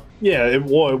cameo. Yeah, it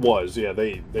was. Yeah,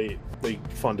 they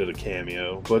funded a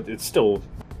cameo, but it's still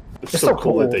still cool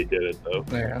cool. that they did it though.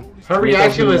 yeah. Her Miko's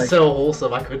reaction been, was like- so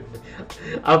wholesome. I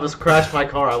almost crashed my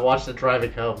car. I watched it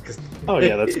driving home because Oh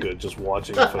yeah, that's good. Just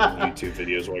watching fucking YouTube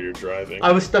videos while you're driving.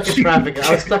 I was stuck in traffic.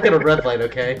 I was stuck in a red light.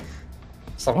 Okay.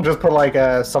 Someone just put like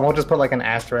an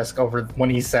asterisk over when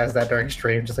he says that during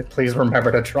stream, just like please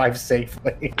remember to drive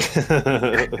safely.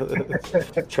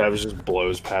 Travis just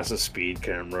blows past a speed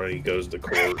camera and he goes to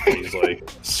court and he's like,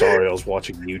 sorry, I was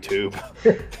watching YouTube.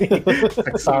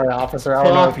 Like, sorry, officer, I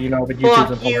don't know if you know, but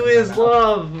YouTube's Fuck you important is now.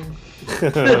 love.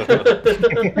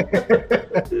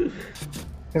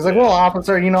 He's like, well,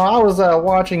 officer, I was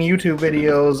watching YouTube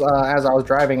videos as I was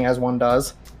driving, as one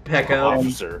does. Pecco.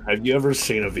 Officer, have you ever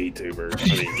seen a VTuber? I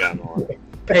mean, come on.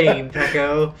 Pain,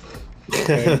 Pecco.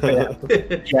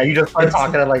 Yeah, you just start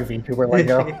talking to like VTuber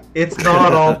lingo. It's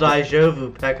not all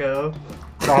Daijovu, Pecco.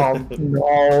 Oh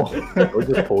no. Or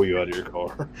just pull you out of your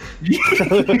car.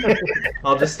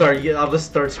 I'll just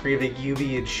start screaming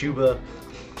Yubi and Shuba.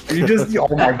 You just, oh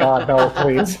my god, no,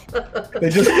 please. He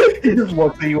just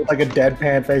looks at you with like a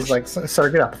deadpan face, like, sir,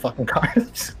 get out the fucking car.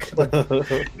 Just gonna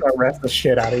arrest the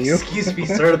shit out of you. Excuse me,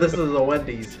 sir. This is a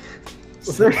Wendy's.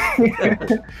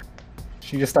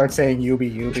 She just starts saying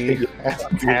 "Yubi." That's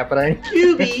what's happening.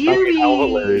 Yubi. How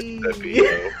hilarious would that be,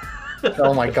 though?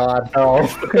 Oh my god, no. I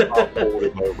pulled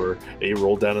him over. And he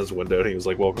rolled down his window and he was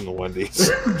like, "Welcome to Wendy's."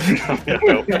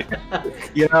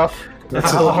 You know?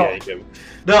 That's Oh. yank him.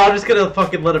 No, I'm just gonna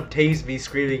fucking let him tase me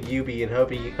screaming Yubi and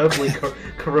hopefully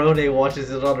Corone watches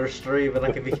it on her stream and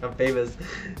I can become famous.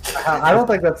 I don't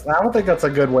think that's a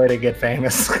good way to get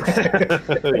famous.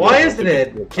 Why isn't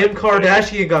it? Kim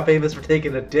Kardashian got famous for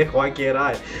taking a dick. Why can't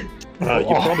I? You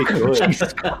probably could.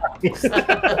 Jesus Christ.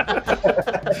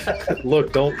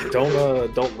 Look,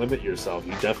 don't limit yourself.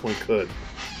 You definitely could.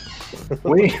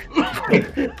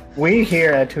 we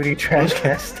here at 2D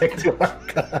Trashcast stick to our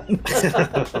guns.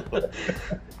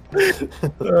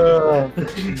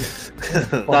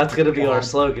 That's gonna be our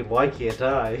slogan. Why can't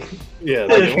I? Yeah,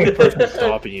 the only person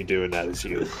stopping you doing that is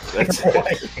you. That's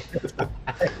it.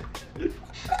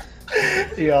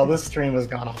 Yo, this stream has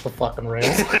gone off the fucking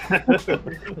rails.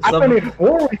 I mean,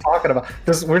 what were we talking about?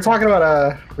 We're talking about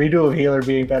a redo of Healer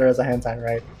being better as a hentai,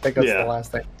 right? I think that's Yeah. the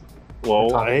last thing.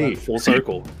 Well, hey, full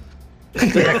circle.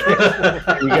 There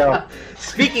you go.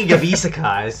 Speaking of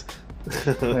isekais,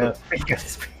 Yeah.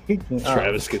 Speaking of-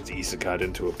 Travis gets isekai'd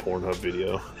into a Pornhub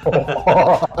video.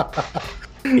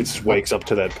 He just wakes up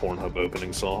to that Pornhub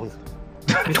opening song.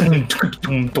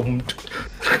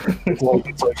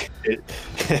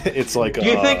 It's like do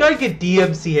you think I could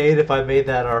DMCA if I made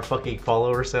that our fucking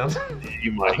follower sound?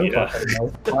 you might, Who yeah. fucking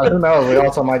knows? I don't know. We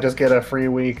also might just get a free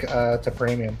week to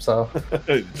premium. So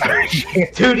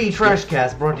 2D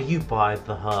Trashcast brought to you by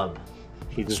The Hub.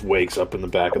 He just wakes up in the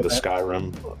back of the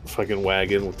Skyrim fucking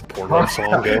wagon with the Pornhub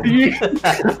song going.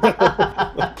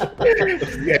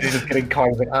 Yeah, he's just getting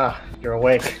called. He's like, you're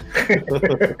awake.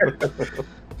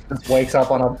 Just wakes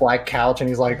up on a black couch and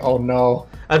he's like, oh no.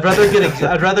 I'd rather get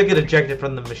ejected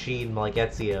from the machine like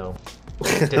Ezio.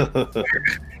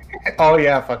 Oh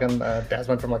yeah, fucking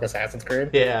Desmond from like Assassin's Creed.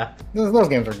 Yeah. Those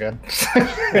games are good.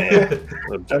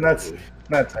 And that's it.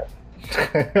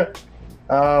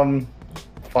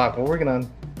 Fuck, what we're gonna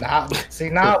now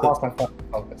I lost my fucking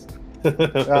focus.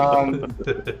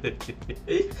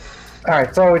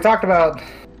 Alright, so we talked about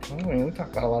we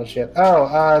talked about a lot of shit. So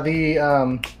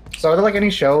are there like any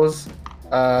shows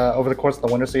over the course of the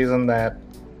winter season that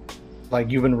like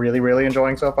you've been really, really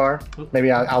enjoying so far? Maybe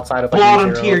outside of like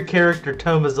Bottom Ichiro? tier character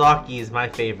Tomazaki is my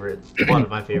favorite. One of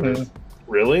my favorites.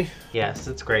 Really? Yes,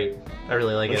 it's great. I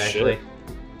really like Oh, it shit. actually.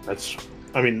 That's.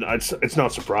 I mean, it's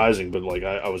not surprising, but like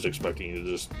I was expecting you to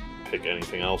just pick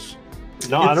anything else.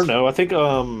 No, I don't know. I think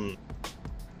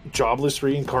Jobless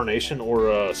Reincarnation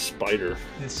or Spider.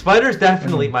 Spider's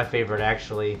definitely my favorite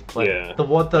actually. Like, Yeah, The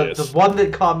one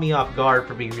that caught me off guard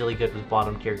for being really good was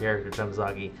bottom tier character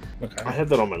Tomazaki. Okay. I had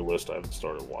that on my list. I haven't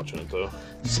started watching it though.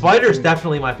 Spider's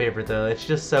definitely my favorite though. It's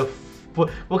just so.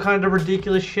 What kind of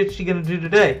ridiculous shit she gonna do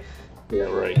today? Yeah,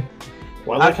 right.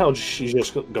 Well, I like how she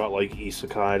just got like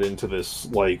isekai'd into this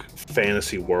like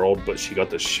fantasy world, but she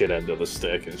got the shit end of the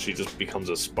stick, and she just becomes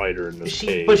a spider in this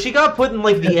cave. But she got put in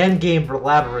like the end game for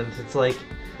Labyrinth. It's like,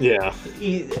 Yeah,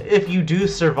 if you do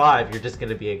survive, you're just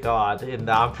gonna be a god, and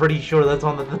I'm pretty sure that's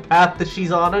on the path that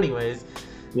she's on, anyways.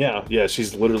 yeah.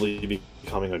 She's literally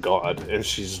becoming a god, and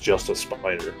she's just a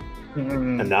spider.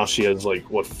 Mm. And now she has like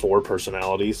what 4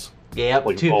 personalities? Yep,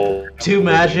 Like two all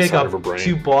magic, inside of her brain.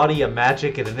 2 body, a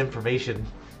magic, and an information.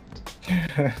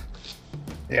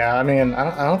 Yeah, I mean,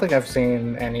 I don't think I've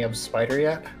seen any of Spider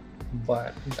yet,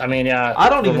 but I mean, yeah. I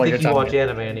don't from even what think you're you telling watch me.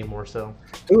 anime anymore, so.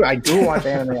 Dude, I do watch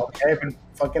anime. Okay, I've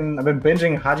been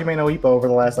binging Hajime no Ippo over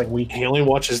the last like week. He only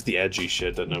watches the edgy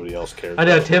shit that nobody else cares. I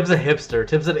know, about. Tim's a hipster.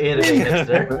 Tim's an anime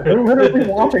hipster. We're literally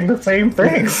watching the same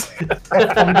things.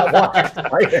 I'm not watching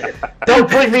Spider. Don't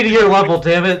bring me to your level,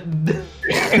 damn it!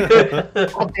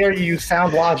 How dare you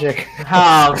sound logic?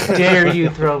 How dare you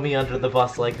throw me under the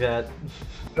bus like that?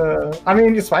 I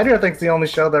mean, Spider, I think, is the only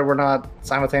show that we're not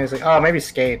simultaneously. Oh, maybe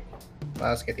Skate.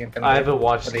 Skate the Infinity. I haven't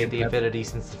watched For the the Infinity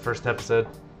since the first episode.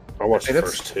 I watched the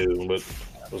It's- first 2, but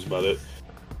that was about it.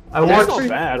 I It's watched not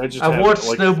bad. I just I haven't, watched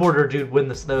like, Snowboarder Dude win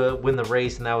the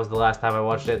race, and that was the last time I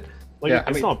watched it. Like, Yeah, I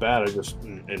it's mean- not bad. I just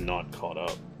am not caught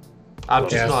up. I'm So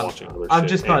just Yeah. not. watching other I'm shit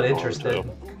just not and interested.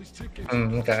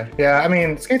 Naruto. Okay. Yeah, I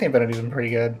mean, Skate the Infinity's been pretty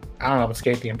good. I don't know if it's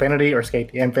Skate the Infinity or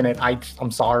Skate the Infinite.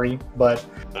 I'm sorry, but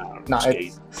no,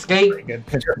 Skate. Skate. pretty good.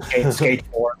 It's Skate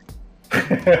 4.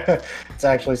 It's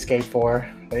actually Skate 4.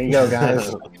 There you go,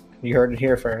 guys. You heard it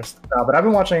here first. But I've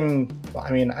been watching.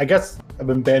 I mean, I guess I've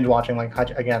been binge watching like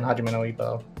Hajime no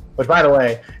Ippo. Which, by the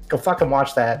way, go fucking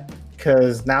watch that,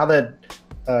 because now that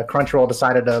Crunchyroll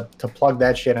decided to plug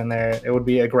that shit in there, it would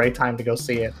be a great time to go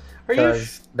see it.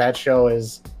 Because that show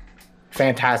is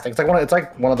fantastic. It's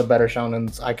like one of the better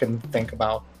shonens I can think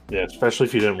about. Yeah, especially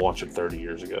if you didn't watch it 30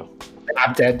 years ago.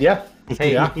 I'm dead. Yeah.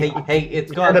 Hey, Yeah. hey!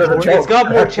 It's got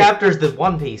more chapters than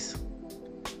One Piece.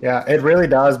 Yeah, it really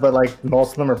does, but like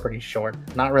most of them are pretty short.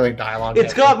 Not really dialogue.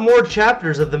 It's got more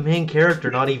chapters of the main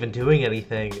character not even doing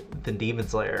anything than Demon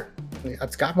Slayer.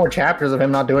 It's got more chapters of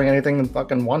him not doing anything than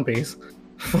fucking One Piece.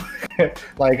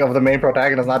 Like, of the main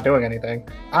protagonist not doing anything.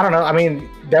 I don't know. I mean,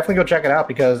 definitely go check it out,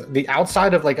 because the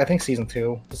outside of, like, I think season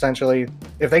 2, essentially,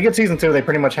 if they get season 2, they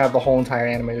pretty much have the whole entire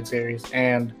animated series.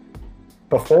 And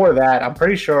before that, I'm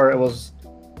pretty sure it was,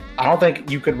 I don't think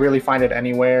you could really find it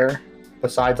anywhere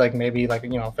besides, like, maybe, like,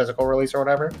 you know, physical release or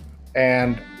whatever.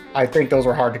 And I think those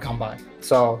were hard to come by.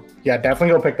 So yeah,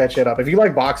 definitely go pick that shit up. If you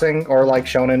like boxing or like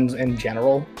shonens in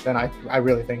general, then I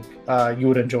really think you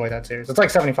would enjoy that series. It's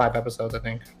like 75 episodes, I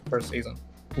think, first season.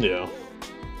 Yeah.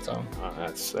 So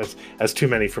that's too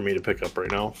many for me to pick up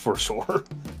right now, for sure.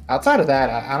 Outside of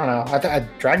that, I don't know.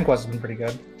 Dragon Quest has been pretty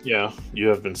good. Yeah, you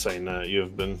have been saying that. You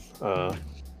have been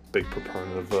big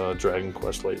proponent of Dragon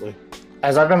Quest lately.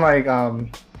 As I've been like,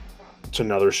 it's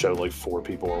another show like 4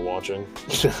 people are watching.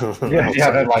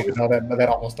 that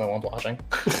almost no one's watching.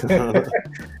 No,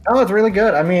 it's really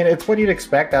good. I mean, it's what you'd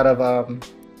expect out of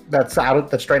that's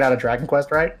straight out of Dragon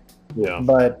Quest, right? Yeah.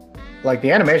 But like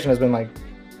the animation has been like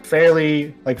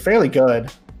fairly good,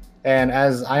 and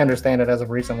as I understand it, as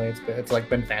of recently, it's like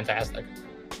been fantastic.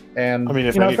 And I mean,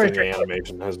 if anything, the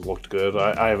animation has looked good.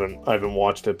 I haven't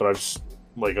watched it, but I've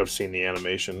seen the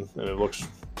animation, and it looks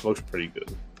pretty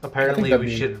good. Apparently,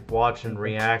 we should watch and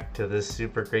react to this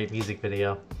super great music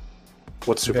video.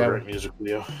 What super great music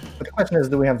video? But the question is,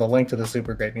 do we have the link to the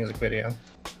super great music video? I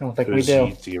don't think we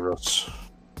do.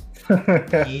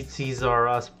 ETs are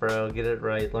us, bro. Get it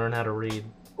right. Learn how to read.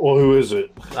 Well, who is it?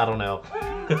 I don't know.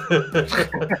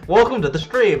 Welcome to the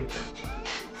stream.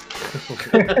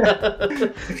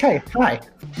 Okay, hi.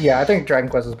 Yeah, I think Dragon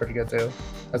Quest is pretty good too.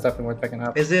 That's definitely worth picking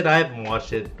up. Is it? I haven't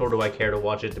watched it, nor do I care to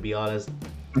watch it, to be honest.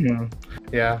 Mm-hmm.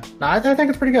 Yeah, no, I think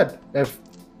it's pretty good. If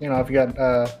you got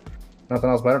nothing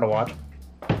else better to watch,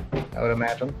 I would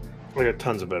imagine. I got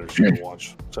tons of better shit to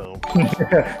watch. So.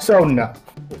 So no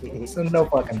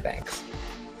fucking thanks.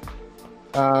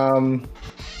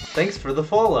 Thanks for the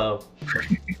follow.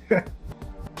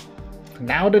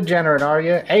 Now degenerate, are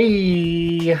you?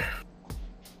 Hey,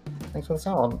 thanks for the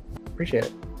solo. Appreciate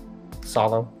it.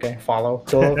 Solo, okay, follow.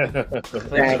 So, Thanks for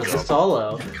the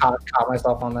solo. Caught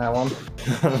myself on that one.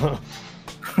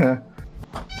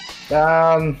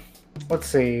 Let's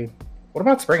see. What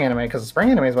about spring anime? Because spring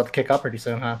anime is about to kick up pretty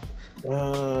soon, huh?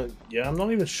 Yeah, I'm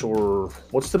not even sure.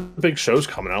 What's the big shows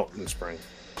coming out in the spring?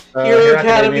 Hero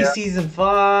Academy Season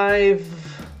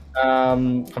 5.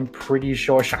 I'm pretty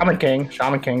sure Shaman King.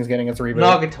 Shaman King's getting its reboot.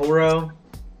 Nagatoro.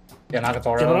 Yeah,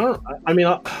 Nagatoro. Yeah, I mean,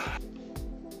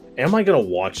 am I gonna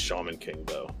watch Shaman King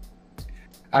though?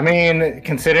 I mean,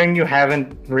 considering you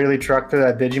haven't really trucked to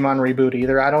that Digimon reboot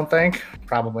either, I don't think.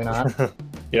 Probably not.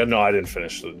 Yeah, no, I didn't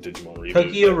finish the Digimon reboot.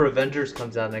 Tokyo Revengers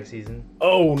comes out next season.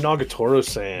 Oh,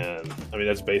 Nagatoro-san. I mean,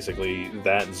 that's basically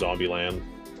that and Zombieland.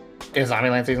 Is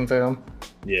Zombieland Season 2?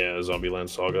 Yeah, Zombieland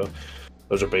Saga.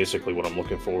 Those are basically what I'm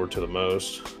looking forward to the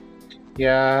most.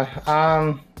 Yeah,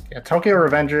 Tokyo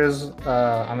Revengers,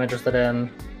 I'm interested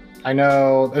in. I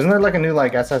know, isn't there like a new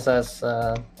like SSS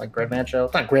like Gridman show?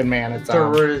 It's not Gridman, it's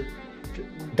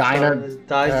Daizenon?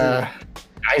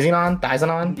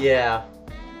 Yeah.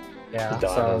 Yeah. Yeah.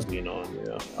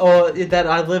 Oh, that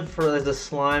I lived as a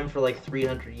slime for like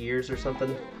 300 years or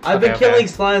something. I've been killing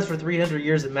slimes for 300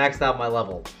 years and maxed out my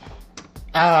level.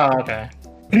 Oh, okay.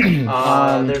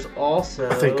 There's also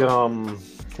I think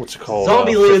what's it called?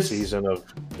 Zombieland season of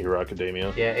Hero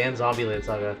Academia. Yeah, and Zombieland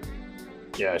Saga.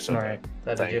 Yeah, I said All right.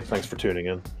 Thanks for tuning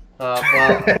in. Well,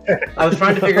 I was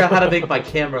trying to figure out how to make my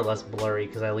camera less blurry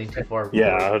because I leaned too far forward.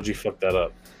 Yeah, how'd you fuck that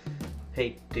up?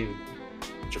 Hey, dude.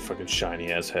 Your fucking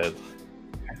shiny ass head.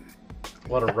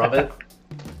 Want to rub it?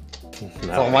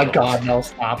 Oh my god, no,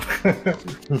 stop.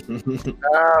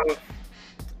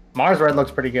 Mars Red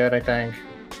looks pretty good, I think.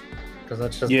 Because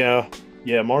that's just... Yeah,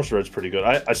 Mars Red's pretty good.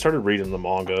 I started reading the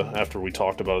manga after we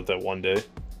talked about it that one day.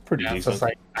 Pretty decent. It's just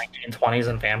like 1920s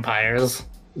and vampires.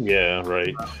 Yeah,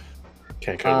 right.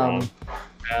 Can't go wrong.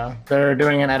 Yeah, they're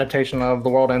doing an adaptation of The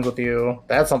World Ends With You.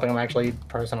 That's something I'm actually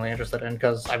personally interested in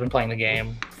because I've been playing the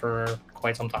game for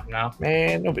quite some time now.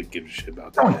 Man, nobody gives a shit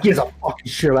about that. No one gives a fucking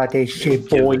shit about that shit,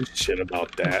 boy. Shit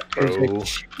about that, bro.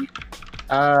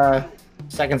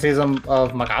 Second season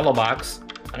of Megalobox.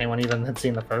 Anyone even had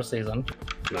seen the first season?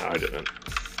 No, I didn't.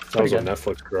 That was on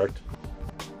Netflix, correct?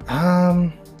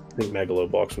 Um, I think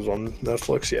Megalobox was on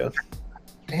Netflix, yeah.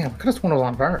 damn, could have sworn it was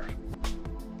on Verve.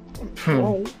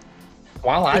 Well,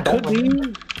 Well, I it could don't.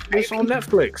 be. It's on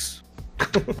Netflix.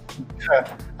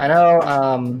 I know.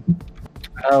 I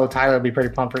know Tyler would be pretty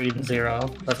pumped for Eden Zero.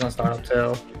 That's gonna start up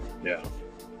too. Yeah.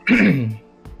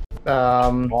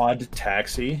 Odd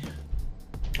Taxi.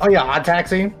 Oh yeah, Odd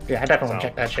Taxi. Yeah, I definitely So-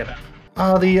 check that shit out.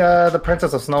 The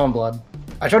Princess of Snow and Blood.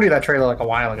 I showed you that trailer like a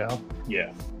while ago.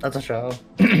 Yeah. That's a show.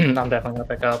 I'm definitely gonna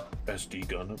pick up. SD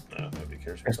Gundam. No, nobody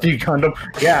cares. SD Gundam.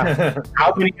 Yeah.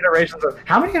 How many iterations of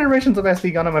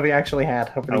SD Gundam have you actually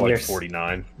had over I the like years?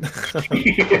 49.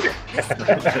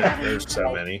 There's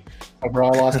so many.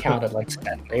 Overall lost count at like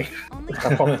 70.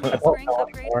 I don't know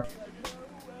anymore.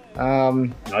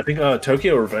 I think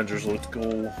Tokyo Revengers looked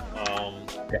cool.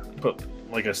 Yeah. But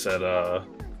like I said,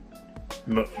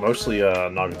 mostly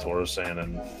Nagatoro-san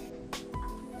and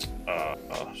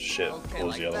shit. What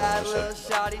was the other one I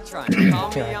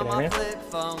said?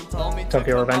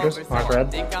 Tokyo Revengers, Mark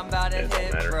Red. It don't matter.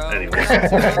 Anyways.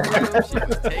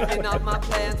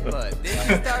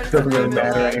 Doesn't really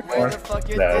matter anymore.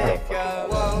 No,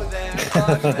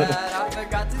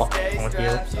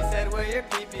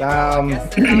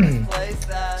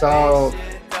 So,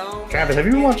 Travis, have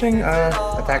you been watching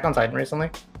Attack on Titan recently?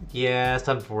 Yes,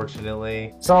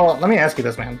 unfortunately. So let me ask you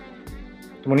this, man.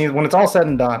 When it's all said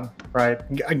and done, right?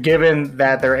 Given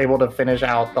that they're able to finish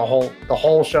out the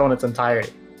whole show in its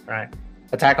entirety, right?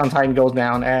 Attack on Titan goes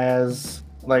down as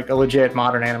like a legit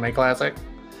modern anime classic.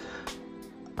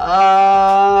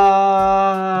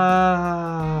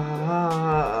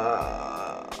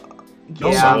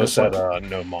 Yeah. Also said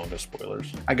no manga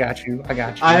spoilers. I got you. I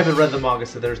haven't read the manga,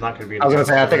 so there's not going to be. I was gonna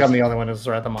say I think I'm the only one who's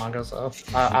read the manga, so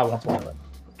I won't spoil it.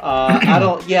 I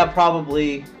don't. Yeah,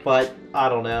 probably, but I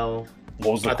don't know.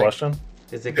 What was the I think- question?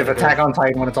 Is it If gonna Attack go... on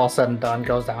Titan, when it's all said and done,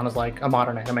 goes down as like a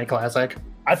modern anime classic.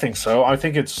 I think so. I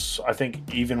think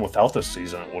even without this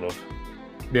season, it would have.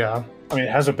 Yeah. I mean, it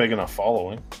has a big enough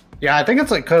following. Yeah, I think it's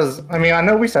like because I mean I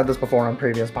know we said this before on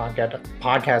previous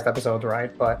podcast episodes,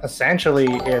 right? But essentially,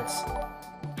 it's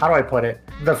how do I put it?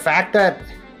 The fact that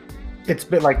it's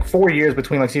been like 4 years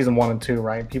between like season 1 and 2,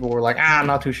 right? People were like, I'm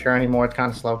not too sure anymore. It's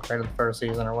kind of slow compared to the first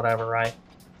season or whatever, right?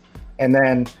 And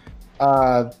then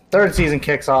third season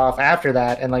kicks off after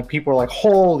that, and like people are like,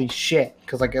 holy shit,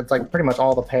 because like it's like pretty much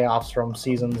all the payoffs from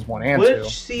seasons 1 and 2.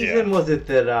 Which season was it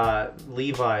that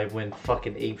Levi went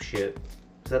fucking apeshit?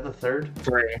 Is that the third?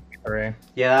 Three.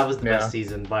 Yeah, that was the Yeah. best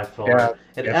season by far. Yeah.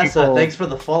 And Yeah, Essa, people- thanks for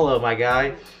the follow, my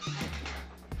guy.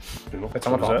 Wait,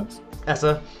 someone What was follows?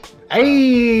 Essa.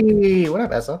 Hey, what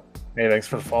up, Essa? Hey, thanks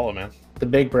for the follow, man. The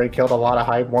big break killed a lot of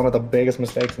hype. One of the biggest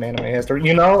mistakes in anime history.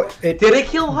 You know, it Did it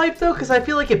kill hype though? Because I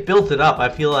feel like it built it up. I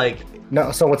feel like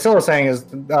no. So what Silla's saying is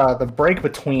the break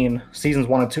between seasons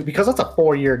 1 and 2, because that's a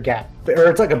 4-year gap, or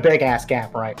it's like a big ass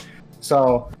gap, right?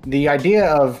 So the idea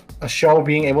of a show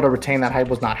being able to retain that hype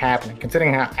was not happening,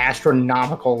 considering how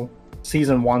astronomical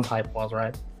season 1's hype was,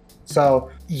 right? So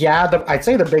yeah, I'd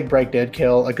say the big break did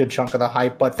kill a good chunk of the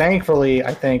hype, but thankfully,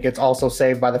 I think it's also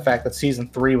saved by the fact that season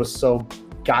 3 was so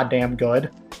goddamn good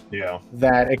Yeah.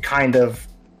 that it kind of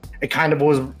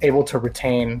was able to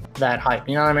retain that hype.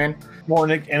 You know what I mean? Well,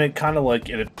 and it kind of like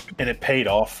it paid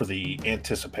off for the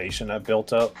anticipation that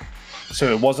built up.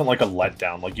 So it wasn't like a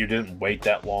letdown. Like you didn't wait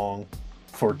that long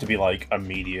for it to be like a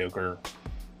mediocre,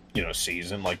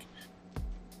 season. Like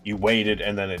you waited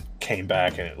and then it came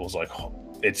back and it was like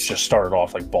it's just started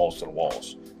off like balls to the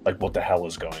walls. Like what the hell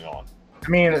is going on? I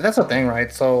mean, that's the thing,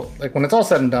 right? So like when it's all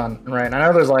said and done, right? I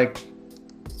know there's like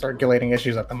circulating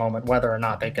issues at the moment whether or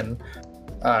not they can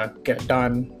get it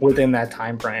done within that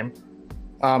time frame.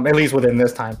 At least within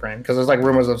this time frame, because there's like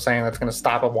rumors of saying that's going to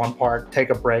stop at one part,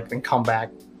 take a break, then come back.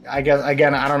 I guess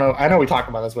again, I don't know. I know we talked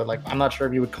about this, but like I'm not sure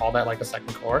if you would call that like a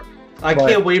second core. I But-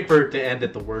 can't wait for it to end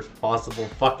at the worst possible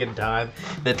fucking time.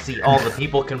 Then see all the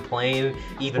people complain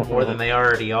even more than they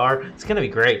already are. It's gonna be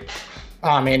great.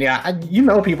 Oh man, yeah,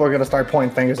 people are going to start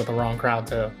pointing fingers at the wrong crowd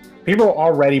too. People are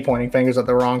already pointing fingers at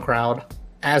the wrong crowd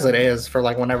as it is for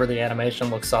like whenever the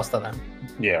animation looks sus to them.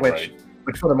 Yeah, Which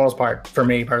right. for the most part, for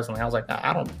me personally, I was like,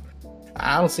 I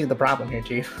don't see the problem here,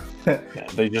 Chief. Yeah,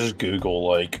 they just Google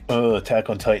like Attack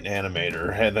on Titan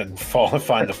animator and then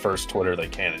find the first Twitter they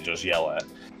can and just yell at.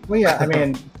 Well, yeah, I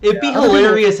mean, It'd be other people-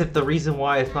 hilarious if the reason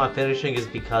why it's not finishing is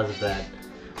because of that.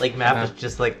 Like Map Uh-huh. is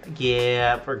just like,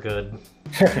 yeah, we're good.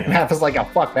 Math is like, oh,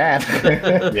 fuck that.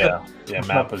 Yeah,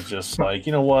 Map is just like,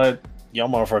 you know what? Y'all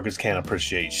motherfuckers can't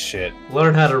appreciate shit.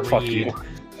 Learn how to Fuck read. you.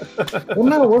 Well,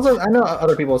 no, it wasn't. I know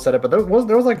other people said it, but there was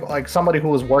like somebody who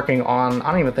was working on.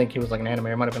 I don't even think he was like an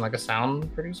animator. It might have been like a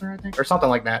sound producer, I think, or something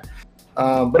like that.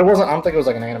 But it wasn't. I don't think it was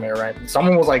like an animator, right?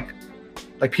 Someone was like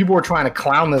people were trying to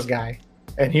clown this guy,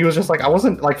 and he was just like, I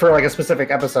wasn't like for like a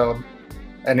specific episode,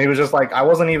 and he was just like, I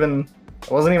wasn't even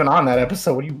on that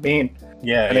episode. What do you mean?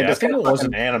 Yeah, And they I just think kinda it was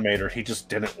an fucking- animator. He just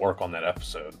didn't work on that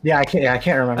episode. Yeah, I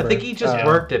can't remember. I think he just Uh,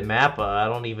 worked at Mappa. I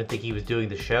don't even think he was doing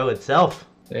the show itself.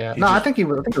 Yeah, he no, I just- think he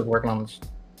was working on this.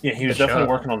 Yeah, he was The definitely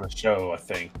show. working on the show, I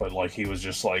think. But like, he was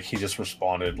just like, he just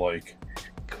responded like,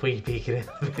 Queen Beacon.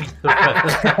 no.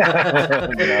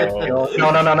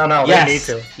 No. Yes. They need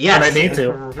to. Yes. They need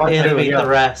to. Animate Yeah. the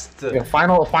rest. Yeah,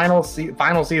 final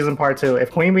season part 2.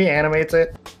 If Queen Bee animates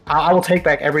it, I will take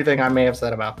back everything I may have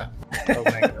said about them. Oh,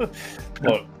 my God.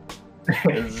 Look,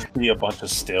 it'll just be a bunch of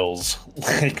stills,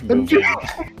 like moving.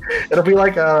 It'll be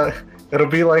like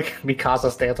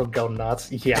Mikasa stance would go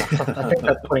nuts. Yeah, I think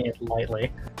that's putting it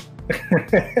lightly.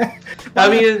 I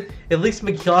mean, at least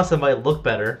Mikasa might look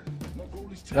better.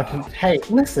 Hey,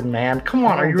 listen, man, come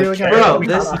on, are you really gonna? Bro, make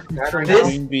this- Mikasa better this- now?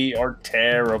 Queen Bee are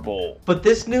terrible. But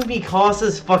this new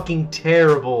Mikasa's fucking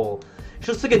terrible.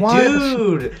 She looks like a What?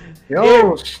 dude.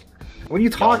 Yo, what are you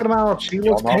talking about? She Y'all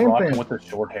looks not rocking pimping. with the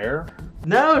short hair?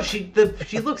 No, she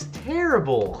looks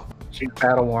terrible. She's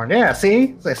battle worn. Yeah,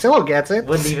 see, Scylla gets it.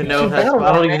 Wouldn't even know She's that's. battle I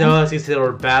don't worn, even man. know how to consider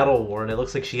her battle worn. It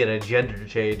looks like she had a gender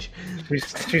change.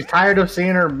 She's tired of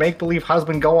seeing her make-believe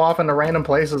husband go off into random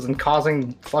places and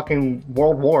causing fucking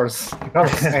world wars. You know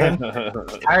what I'm saying?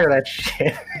 Tired of that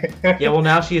shit. Yeah, well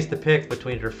now she has to pick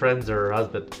between her friends or her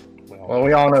husband. Well,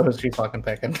 we all know who she's fucking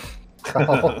picking.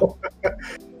 So,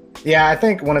 yeah, I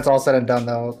think when it's all said and done,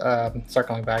 though,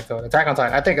 circling back to it, Attack on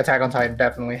Titan, I think Attack on Titan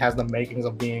definitely has the makings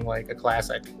of being like a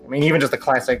classic. I mean, even just a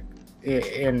classic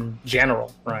in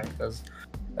general, right? Because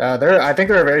I think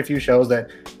there are very few shows that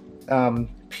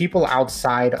people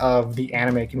outside of the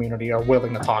anime community are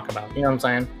willing to talk about. You know what I'm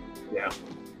saying? Like,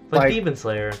 Like- Demon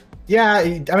Slayer. Yeah,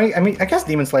 I mean, I guess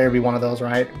Demon Slayer would be one of those,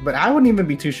 right? But I wouldn't even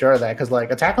be too sure of that because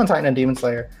like Attack on Titan and Demon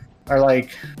Slayer are like,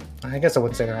 I guess I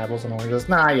wouldn't say they're apples and oranges.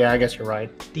 Nah, yeah, I guess you're right.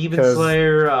 Demon 'Cause-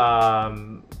 Slayer,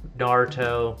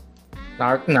 Naruto.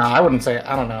 No, I wouldn't say.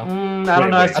 I don't know. I don't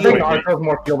know. I wait, I feel think like Naruto's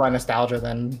more fueled by nostalgia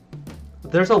than.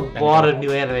 there's a lot of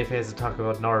new anime fans that talk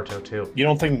about Naruto too. You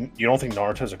don't think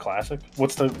Naruto's a classic?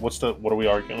 What are we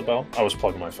arguing about? I was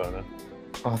plugging my phone in.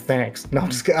 Oh, thanks. No, I'm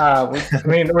just. I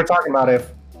mean, we're talking about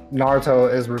if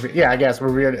Naruto is revered. Yeah, I guess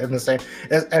revered in the same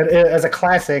as a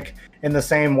classic in the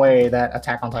same way that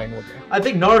Attack on Titan would be. I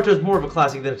think Naruto is more of a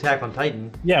classic than Attack on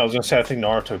Titan. Yeah, I was gonna say I think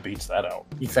Naruto beats that out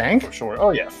You think? for sure. Oh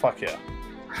yeah, fuck yeah.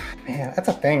 Man, that's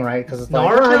a thing, right? Because it's like,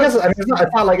 Naruto- well, I guess I mean,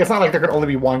 it's not like there could only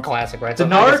be one classic, right? The So I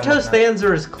guess I'm Naruto's looking at- fans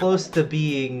are as close to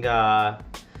being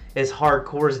as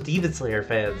hardcore as Demon Slayer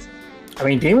fans. I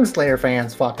mean, Demon Slayer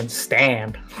fans fucking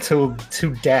stand to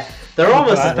death. They're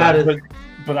almost But as bad as.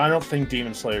 but I don't think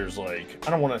Demon Slayer's like,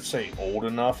 I don't want to say old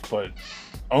enough, but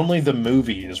only the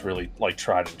movie is really like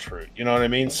tried and true. You know what I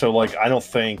mean? So like, I don't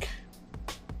think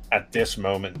at this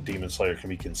moment Demon Slayer can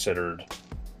be considered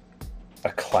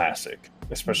a classic,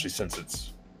 especially since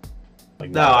it's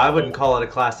like. No, I wouldn't call it a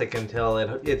classic until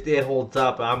it holds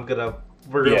up.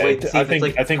 We're gonna Yeah, wait and see I if think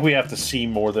it's like I think we have to see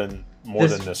more than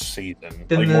This- this season,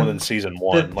 than like the- more than season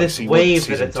one. Like this see wave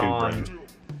what that season it's 2 on. brings.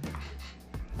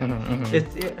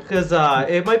 It's because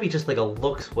it might be just like a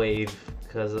looks wave.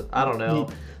 Because I don't know,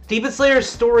 Mm. Demon Slayer's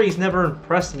stories never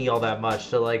impressed me all that much.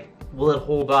 So like, will it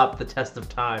hold up the test of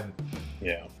time?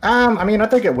 Yeah. I mean, I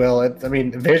think it will. I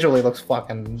mean, visually looks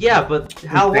fucking. Yeah, but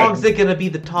how Insane. long is it gonna be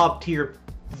the top tier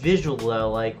visual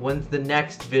though? Like, when's the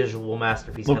next visual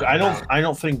masterpiece? Look, gonna come out? I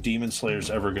don't think Demon Slayer's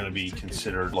ever going to be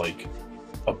considered like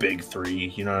a big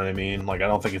three. You know what I mean? Like, I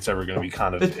don't think it's ever going to be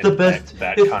kind of It's in the best.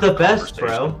 that It's kind the of best,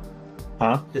 conversation. bro.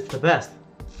 Huh? It's the best.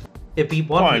 It beat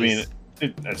One Well, I Piece.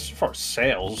 mean, as far as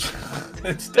sales,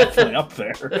 it's definitely up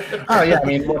there. Oh yeah, I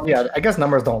mean, well, yeah. I guess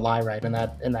numbers don't lie, right? In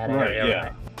that Right, area. yeah,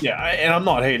 Right? yeah, and I'm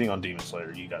not hating on Demon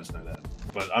Slayer. You guys know that,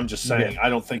 but I'm just saying I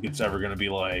don't think it's ever going to be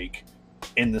like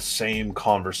in the same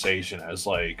conversation as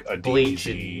like a Bleach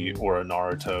DBZ and- or a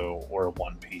Naruto or a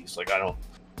One Piece. Like I don't.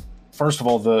 First of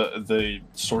all, the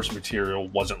source material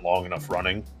wasn't long enough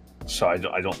running, so I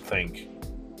don't think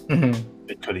Mhm.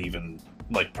 it could even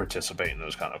like participate in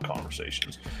those kind of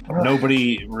conversations. Right.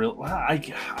 Nobody real. I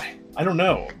don't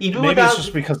know. Even Maybe without- it's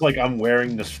just because like I'm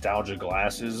wearing nostalgia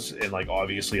glasses, and like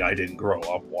obviously I didn't grow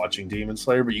up watching Demon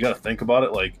Slayer. But you got to think about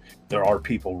it. Like there are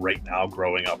people right now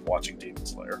growing up watching Demon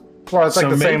Slayer. Well, it's like So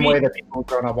the same maybe- way that people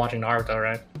grown up watching Naruto,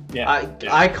 right? Yeah.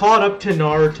 I caught up to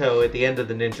Naruto at the end of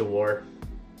the Ninja War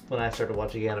when I started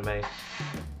watching anime.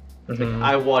 Mhm.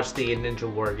 I watched the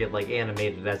Ninja War get like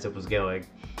animated as it was going.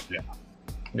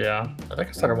 Yeah, I think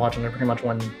I started watching it pretty much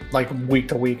when, like, week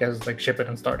to week as like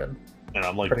Shippuden started. And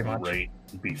I'm like Pretty much. right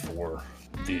before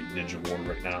the Ninja War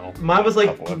right now. Mine was like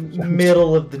Couple episodes.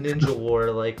 middle of the Ninja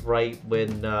War, like right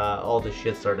when all the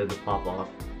shit started to pop off.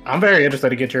 I'm very interested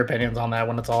to get your opinions on that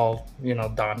when it's all,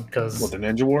 done. Because With the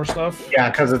Ninja War stuff? yeah,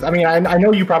 because I mean, I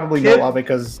know you probably know of it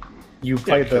because you Yeah,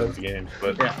 played because of the the game,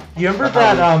 but yeah. You remember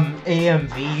that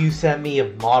AMV you sent me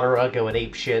of Madara going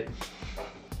ape shit?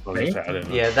 I just had it.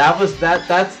 Yeah,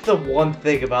 that's the one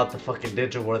thing about the fucking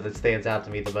Ninja War that stands out to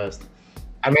me the most.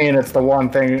 I mean, it's the one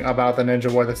thing about the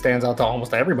Ninja War that stands out to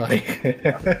almost everybody.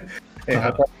 Yeah,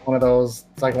 it's like one of those.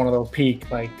 It's like one of those peak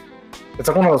It's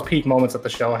like one of those peak moments that the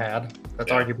show had.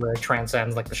 That's Yeah. arguably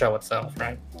transcends like the show itself,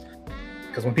 right?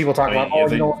 Because when people talk I mean, about, yeah, oh,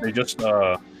 they, you know, they just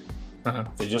Uh-huh.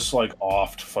 they just like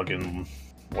offed fucking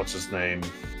what's his name,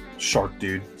 Shark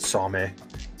dude, Same dude.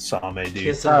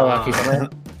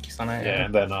 Kisame. Kisame, Yeah,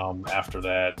 and then after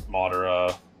that,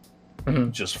 Madara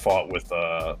Mhm. just fought with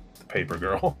the paper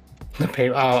girl,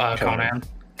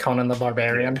 Conan the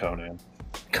Barbarian. Conan.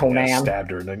 Conan. Yeah,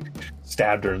 stabbed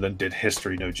her, and then did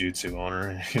history no jutsu on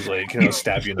her. He's like,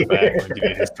 stab you in the back and give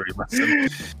you a history lesson.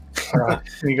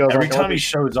 He goes Every like, time he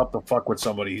shows up to fuck with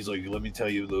somebody, he's like, "Let me tell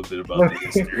you a little bit about the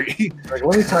history." like,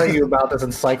 let me tell you about this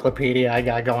encyclopedia I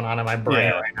got going on in my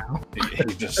brain Yeah. right now.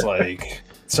 He's just like,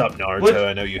 "What's up, Naruto? Which-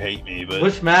 I know you hate me, but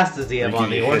Which mask does he have I'll on?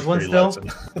 give The you a orange one history still?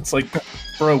 lesson." It's like,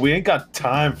 bro, we ain't got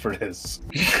time for this.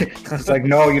 It's like,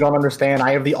 no, you don't understand.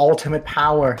 I have the ultimate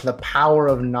power, the power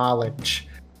of knowledge.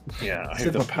 Yeah, I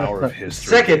have the power of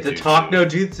history. Second, to jutsu. talk no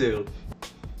jutsu.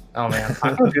 Oh man,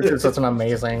 Jutsu is such an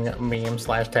amazing meme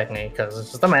 / technique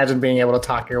because just imagine being able to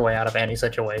talk your way out of any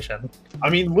situation. I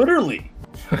mean, literally,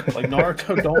 like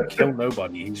Naruto don't kill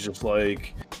nobody. He's just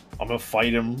like, I'm gonna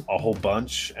fight him a whole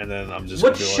bunch, and then I'm just.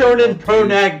 What gonna be like,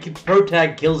 shonen "Look,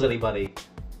 protag kills anybody?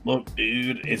 Look,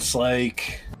 dude, it's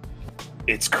like,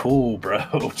 it's cool, bro.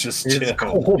 Just It's chill.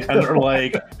 cool,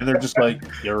 And they're just like,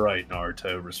 you're right,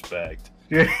 Naruto. Respect.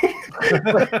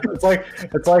 it's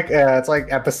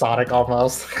like episodic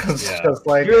almost. It's Yeah. just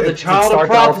like You're the it child of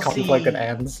starts out with prophecy. conflict and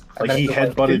ends. And Like then he it's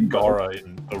just headbutted Gaara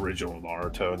in original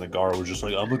Naruto, and then Gaara was just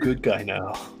like, "I'm a good guy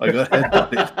now." Like that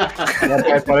headbutted. That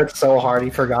guy put it so hard he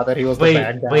forgot that he was the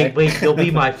bad guy. Wait, you'll be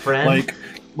my friend?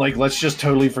 like let's just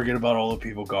totally forget about all the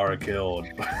people Gaara killed.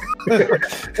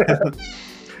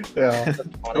 Yeah.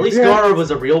 At least Yeah. Gaara was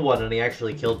a real one and he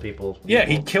actually killed people. Yeah,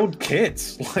 he killed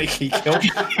kids. Like he killed.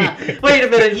 Wait a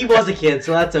minute, he was a kid,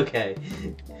 so that's okay.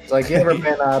 It's like, you ever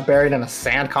been buried in a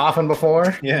sand coffin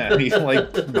before? Yeah, he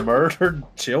like murdered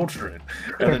children,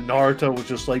 and then Naruto was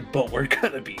just like, "But we're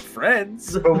gonna be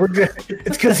friends." But we're good.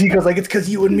 It's because he goes like, it's because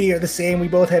you and me are the same. We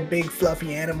both have big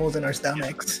fluffy animals in our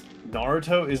stomachs.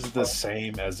 Naruto is the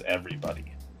same as everybody.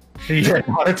 Yeah,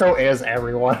 Naruto is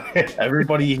everyone.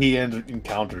 Everybody he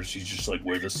encounters, he's just like,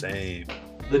 "We're the same."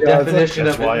 The Yeah, definition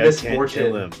That's of why I can't kill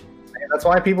misfortune. him. That's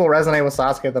why people resonate with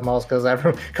Sasuke the most,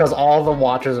 because all the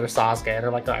watchers are Sasuke. They're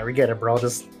like, alright, we get it, bro.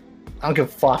 Just I don't give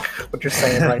a fuck what you're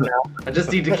saying right now. I just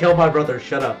need to kill my brother,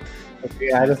 shut up.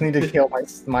 Yeah, I just need to kill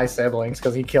my siblings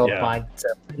because he killed Yeah. my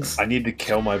siblings. I need to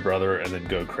kill my brother and then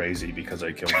go crazy because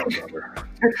I killed my brother.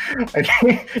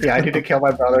 Yeah, I need to kill my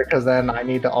brother because then I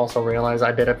need to also realize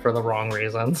I did it for the wrong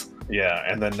reasons. Yeah,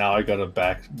 and then now I gotta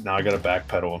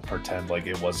backpedal and pretend like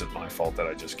it wasn't my fault that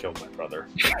I just killed my brother.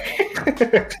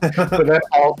 But then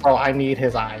also I need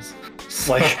his eyes.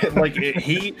 Sasuke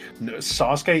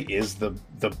is the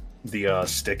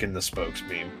stick in the spokes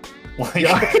meme. Like,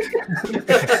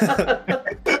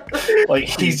 like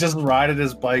he's just riding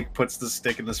his bike, puts the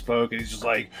stick in the spoke, and he's just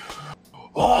like,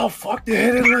 "Oh fuck the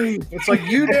hidden leaf!" It's like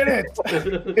you did it.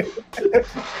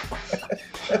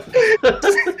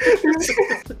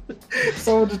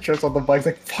 Someone just trips on the bike,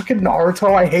 like, fucking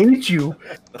Naruto, I hate you.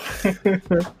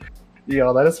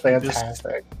 Yo, that is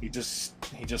fantastic. He just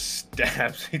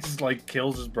stabs. He just like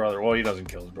kills his brother. Well, he doesn't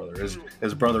kill his brother.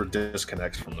 His brother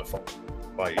disconnects from the fight.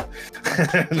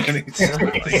 And then he's just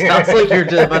like, Sounds like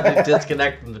you're about to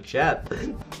disconnect from the chat.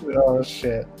 Oh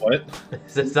shit. what?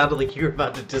 It sounded like you were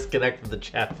about to disconnect from the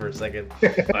chat for a second.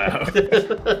 Wow.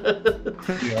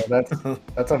 Yeah,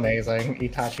 that's amazing.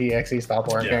 Itachi XE stopped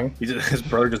Yeah. working. His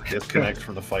brother just disconnects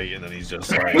from the fight, and then he's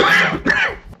just like,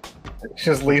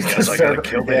 Just leaves the "Guess I gotta server.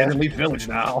 kill the enemy village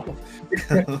now."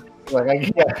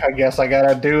 Like, I guess I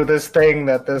gotta do this thing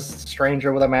that this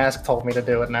stranger with a mask told me to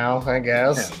do it now, I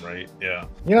guess. Yeah, right. Yeah.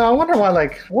 You know, I wonder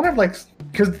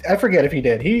because I forget if he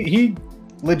did. He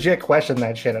legit questioned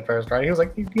that shit at first, right? He was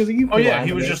like, Oh yeah,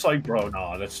 he was just like, "Bro,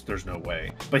 nah, there's no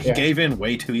way." But he Yeah. gave in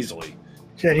way too easily.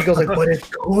 Yeah, he goes like, but it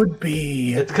could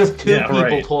be. It's because two Yeah, people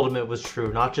right. told him it was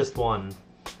true, not just one.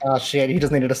 Oh shit, he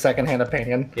just needed a second-hand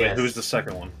opinion. Yes. Who's the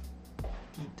second one?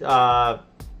 I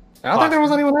don't think there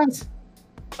was anyone else.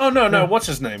 Oh no, what's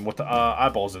his name? With the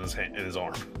eyeballs in his hand, in his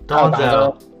arm.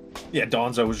 Donzo. Yeah,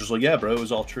 Donzo was just like, yeah, bro, it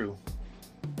was all true.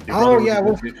 Oh, yeah,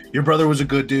 Your brother was a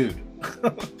good dude.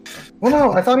 Well,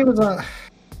 no, I thought he was a.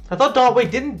 I thought Don.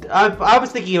 Wait, didn't I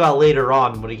was thinking about later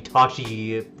on when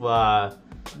Itachi.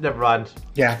 Never mind.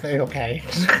 Yeah, okay.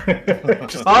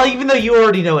 Well, even though you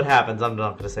already know what happens, I'm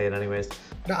not gonna say it anyways.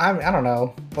 No, I don't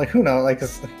know. Like, who knows? Like,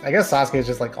 'cause I guess Sasuke is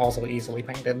just like also easily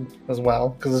painted as well,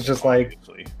 because it's just like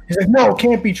he's like, no, it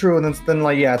can't be true, and then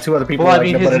like, yeah, two other people. Well, are I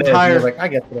mean, like, his but it is. And entire- you're like, I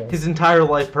guess it is. His entire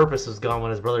life purpose was gone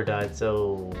when his brother died,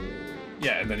 so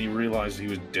Yeah, and then he realized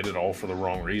did it all for the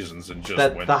wrong reasons and just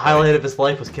that went. the highlight of his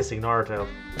life was kissing Naruto.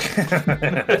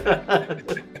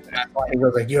 That's why he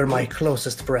was like, you're my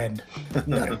closest friend.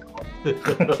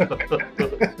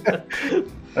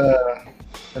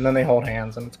 And then they hold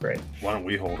hands, and it's great. Why don't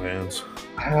we hold hands?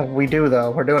 We do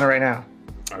though. We're doing it right now.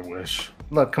 I wish.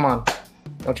 Look, come on.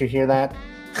 Don't you hear that?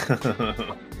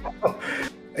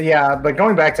 Yeah, but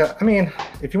going back to, I mean,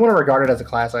 if you want to regard it as a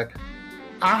classic,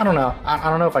 I don't know. I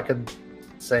don't know if I could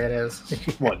say it is.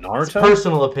 What, Naruto?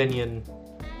 Personal opinion.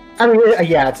 I mean,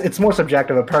 yeah, it's more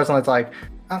subjective. But personally, it's like,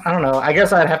 I don't know. I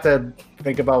guess I'd have to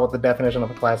think about what the definition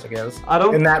of a classic is. I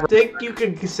don't In that- think you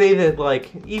can say that, like,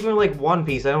 even like One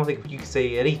Piece, I don't think you can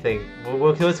say anything. Well,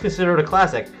 let's consider it a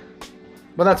classic.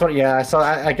 But that's what, yeah. So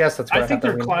I guess that's. What I I'd think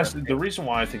have to they're read. classic. The reason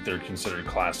why I think they're considered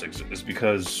classics is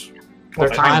because They're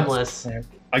Well, timeless. Yeah.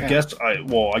 I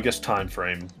Yeah. guess time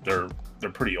frame they're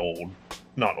pretty old.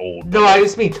 Not old. No, but I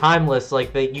just mean timeless,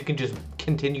 like that you can just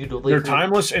continue to they're live.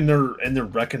 timeless and they're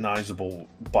recognizable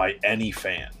by any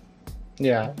fan.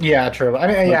 Yeah, yeah, true. I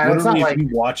mean, Like, yeah, it's not literally, like if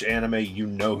you watch anime, you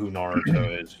know who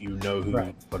Naruto is. You know who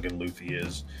Right. fucking Luffy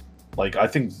is. Like, I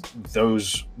think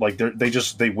those, like,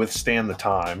 they withstand the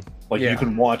time. Like, Yeah.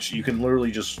 you can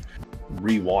literally just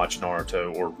rewatch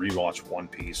Naruto or rewatch One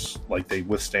Piece. Like, they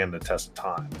withstand the test of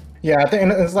time. yeah. I think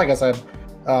and it's like I said.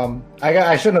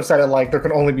 I shouldn't have said it like there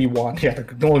can only be one. Yeah, there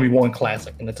can only be one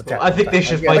classic, and it's a. Well, I think they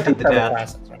should Yeah, fight there to the can be several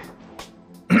death. classics,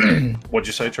 right? What'd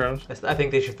you say, Travis? I think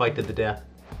they should fight to the death.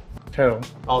 Too.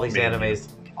 All these Me animes.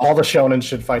 All the shonen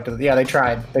should fight to the. Yeah, they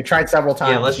tried. They tried several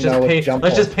times. Yeah, let's you know, with just Jump paint.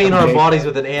 Let's just Force. paint our They- bodies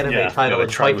with an anime title they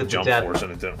and tried fight to with the Jump death. Force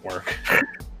and it didn't work.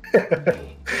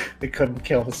 They couldn't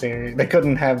kill the series. They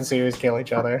couldn't have the series kill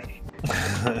each other.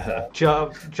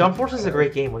 Jump Force is a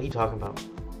great game. What are you talking about?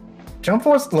 Jump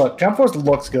Force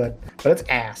looks good, but it's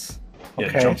ass. Yeah,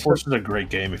 Okay. Jump Force is a great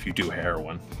game if you do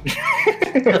heroin.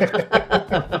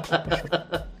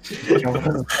 Jump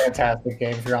Force is a fantastic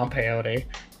game if you're on peyote.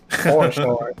 For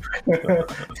sure.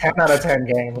 10 out of 10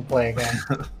 game to play again.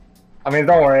 I mean,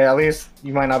 don't worry. At least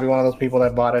you might not be one of those people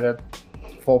that bought it at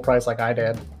full price like I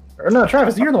did. Or no,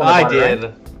 Travis, you're the one that I bought it, did.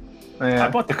 right? I Yeah.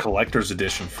 bought the collector's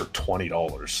edition for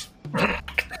 $20.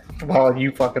 Well,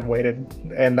 you fucking waited,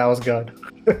 and that was good.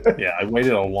 Yeah, I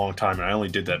waited a long time, and I only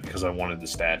did that because I wanted the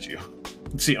statue.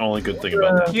 It's the only good thing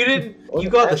about that. You didn't. You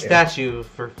got the statue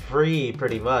for free,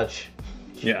 pretty much.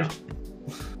 Yeah,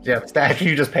 Yeah, the statue,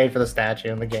 you just paid for the statue,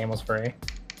 and the game was free.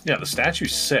 yeah, the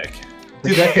statue's sick.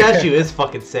 Dude, that statue is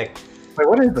fucking sick. Wait,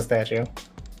 what is the statue?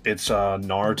 It's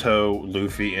Naruto,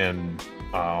 Luffy, and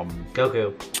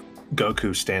Goku.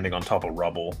 Goku standing on top of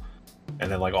rubble,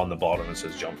 and then like on the bottom it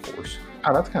says Jump Force.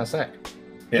 Oh, that's kind of sick.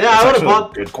 Yeah, it's I would've actually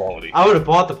bought- good quality. I would have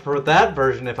bought that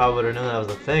version if I would have known that was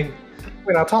a thing.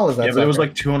 Wait, how tall is that? Yeah, but it was sucker?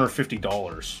 like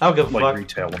 $250. I don't give a like fuck.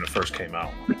 retail when it first came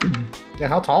out. Yeah,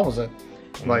 how tall was it?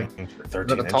 Like,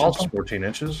 13 a tall inches, one? 14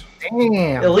 inches.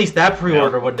 damn. At least that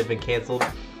pre-order wouldn't have been canceled.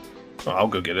 Oh, I'll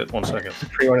go get it. 1 second.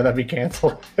 Pre-order that'd be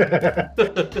canceled.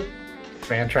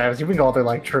 Man, Travis, you've been going through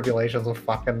like tribulations with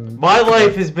fucking. My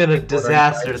life has been a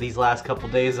disaster these last couple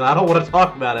days, and I don't want to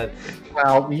talk about it.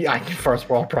 Well, yeah, first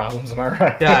world problems, am I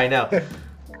right? Yeah, I know.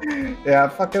 Yeah,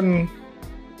 fucking.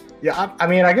 Yeah, I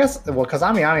mean, I guess, well, because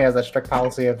Ami has that strict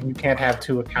policy of you can't have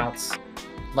two accounts,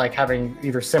 like having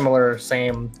either similar,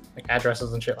 same like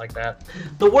addresses and shit like that.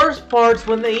 The worst part's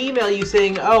when they email you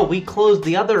saying, "Oh, we closed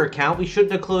the other account. We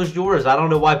shouldn't have closed yours. I don't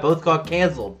know why both got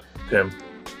canceled." Tim.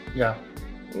 Yeah.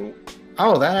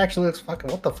 Oh, that actually looks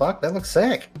fucking. What the fuck? That looks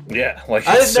sick. Yeah, like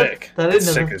I it's didn't know- sick. I didn't It's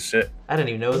know- sick as shit. I didn't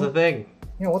even know it was a thing.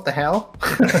 You know what the hell?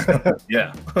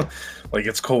 Yeah, like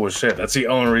it's cool as shit. That's the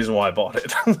only reason why I bought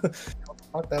it.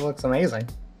 Fuck, that looks amazing.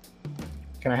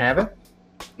 Can I have it?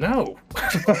 No.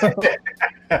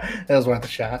 That was worth a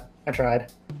shot. I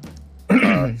tried.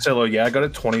 So yeah, I got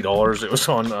it $20. It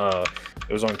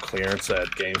was on clearance at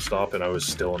GameStop, and I was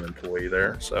still an employee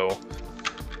there. So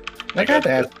I got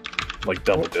that. like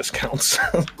double discounts.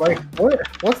 Like,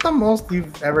 what's the most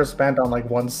you've ever spent on like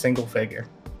one single figure?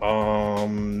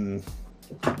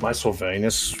 My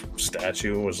Sylvanus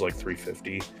statue was like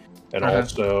 $350, and Uh-huh.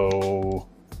 also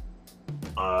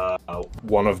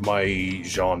one of my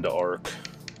Jeanne d'Arc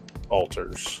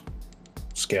altars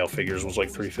scale figures was like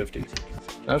 $350.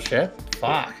 No shit.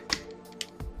 Fuck.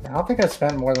 I don't think I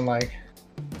spent more than like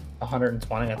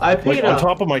 120. I Like paid on a,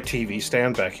 top of my TV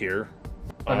stand back here,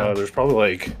 Uh-huh. there's probably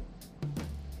like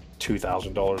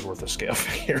 $2,000 worth of scale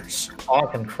figures.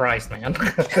 Fucking Christ, man.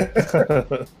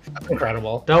 That's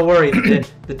incredible. don't worry,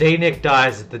 the day Nick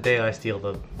dies is the day I steal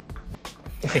them.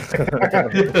 He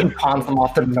pawns them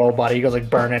off to nobody. He goes like,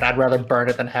 burn it. I'd rather burn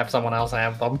it than have someone else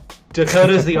have them.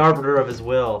 Dakota's the arbiter of his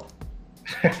will,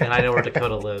 and I know where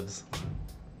Dakota lives.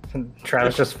 And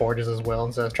Travis just forges his will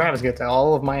and says, Travis gets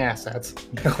all of my assets,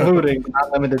 including, but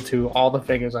not limited to, all the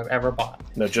figures I've ever bought.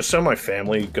 No, just so my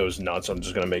family goes nuts, I'm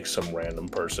just gonna make some random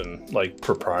person like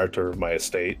proprietor of my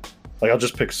estate. Like I'll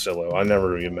just pick Silo. I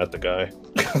never even met the guy.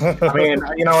 I mean,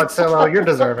 you know what, Silo, you're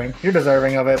deserving. You're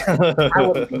deserving of it. I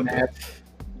wouldn't be mad.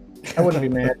 I wouldn't be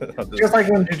mad. Just like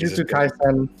when Jujutsu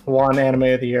Kaisen won Anime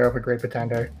of the Year over Great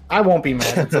Pretender. I won't be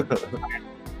mad.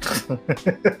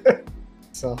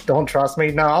 So, don't trust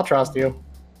me? No, I'll trust you.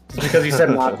 Just because you said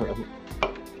not to.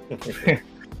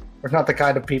 We're not the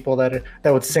kind of people that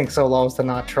would sink so low as to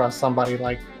not trust somebody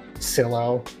like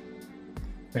Silo.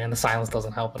 Man, the silence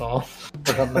doesn't help at all.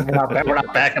 We're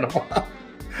not backing them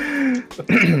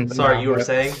up. Sorry, you were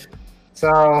saying?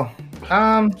 So, Is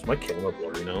my camera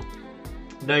blurry now?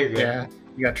 No, you're good. yeah,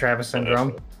 you got Travis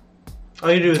syndrome.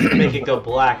 All you do is make it go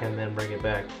black and then bring it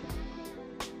back.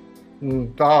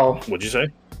 Oh, What'd you say?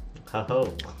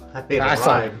 Oh, I made I it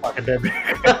saw you rhyme. fucking did.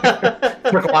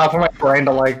 Took a while for my brain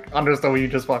to like understand what you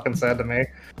just fucking said to me.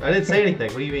 I didn't say anything.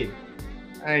 What do you mean?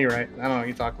 Hey, you're right. I don't know what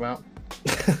you talk about.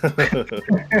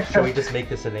 Should we just make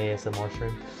this an ASMR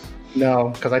stream? No,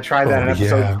 because I tried that in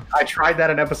episode. yeah. I tried that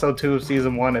in episode 2 of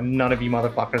season 1, and none of you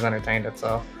motherfuckers entertained it.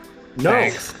 So, No.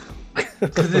 thanks.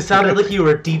 Because it sounded like you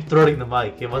were deep throating the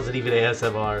mic. It wasn't even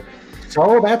ASMR.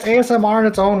 So that's ASMR in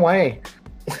its own way.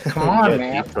 Come on, Yeah,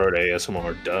 man. Deep throat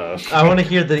ASMR, duh. I want to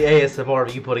hear the ASMR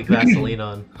of you putting Vaseline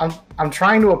on. I'm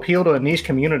trying to appeal to a niche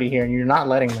community here, and you're not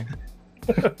letting me.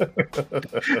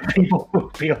 People who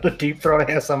appeal to deep throat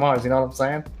ASMRs. You know what I'm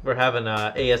saying? We're having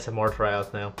ASMR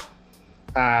tryouts now.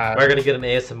 Uh, We're gonna get an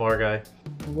ASMR guy.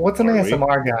 what's an Are we?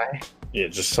 ASMR guy? Yeah,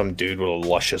 just some dude with a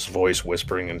luscious voice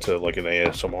whispering into like an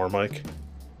ASMR mic.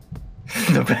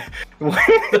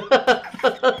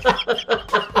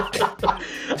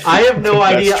 I have no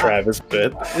That's idea. Travis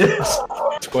bit.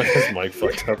 That's why his mic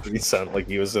fucked up and he sounded like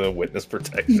he was in a witness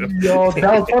protection. Yo,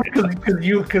 that was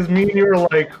funny because me and you were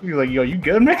like, yo, you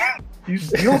good, man? You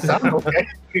don't sound okay.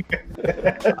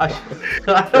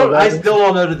 I still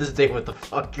don't know to this day what the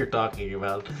fuck you're talking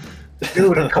about.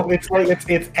 Dude, it's like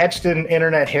it's etched in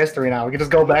internet history now. We can just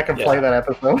go back and play that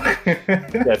episode.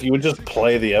 Yeah, if you would just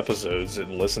play the episodes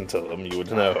and listen to them, you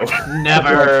would know.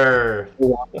 Never.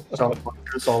 So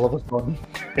it's all of a sudden.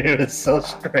 Dude, it's so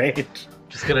strange.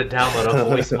 Just gonna download a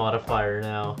voice modifier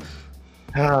now.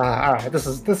 All right, this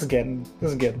is getting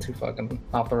too fucking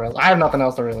off the rails. I have nothing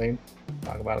else to really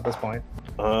talk about at this point.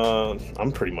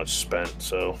 I'm pretty much spent,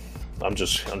 so I'm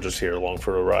just here along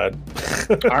for a ride.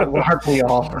 Aren't we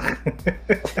all?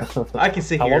 I can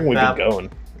sit How here long we and been babble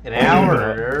going? an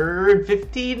hour and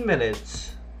 15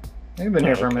 minutes. We've been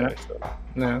here for a Okay, minute. so-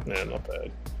 No. Yeah, not bad.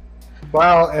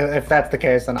 Well, if that's the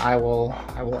case, then I will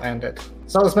end it.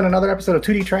 So it's been another episode of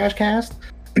 2D Trashcast.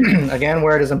 Again,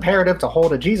 where it is imperative to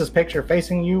hold a Jesus picture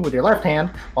facing you with your left hand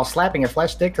while slapping a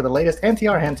flesh stick to the latest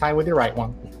NTR hentai with your right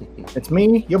one. It's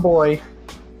me, your boy,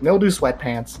 Mildew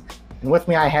Sweatpants, and with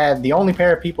me I had the only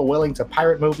pair of people willing to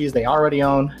pirate movies they already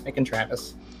own, Nick and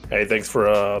Travis. Hey, thanks for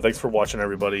watching,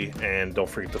 everybody, and don't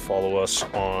forget to follow us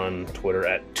on Twitter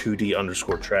at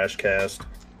 2D_Trashcast,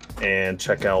 and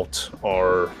check out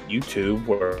our YouTube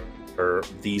where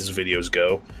these videos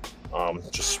go.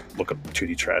 Just look up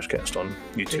 2D Trashcast on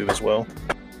YouTube as well.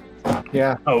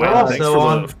 Yeah. Oh, We're and also thanks for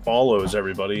on- the follows,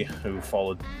 everybody who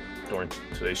followed during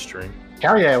today's stream.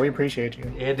 Hell yeah, we appreciate you.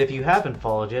 And if you haven't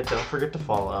followed yet, don't forget to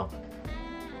follow.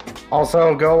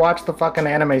 Also, go watch the fucking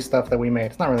anime stuff that we made.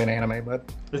 It's not really an anime, but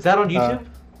Is that on YouTube?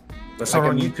 That's I not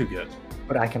on can- YouTube yet.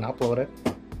 I can upload it.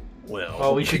 Well,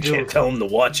 Well, we you should do can't it. tell them to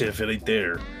watch it if it ain't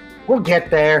there. We'll get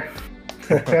there.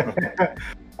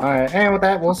 All right, and with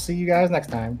that, we'll see you guys next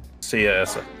time. See ya,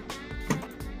 Essa.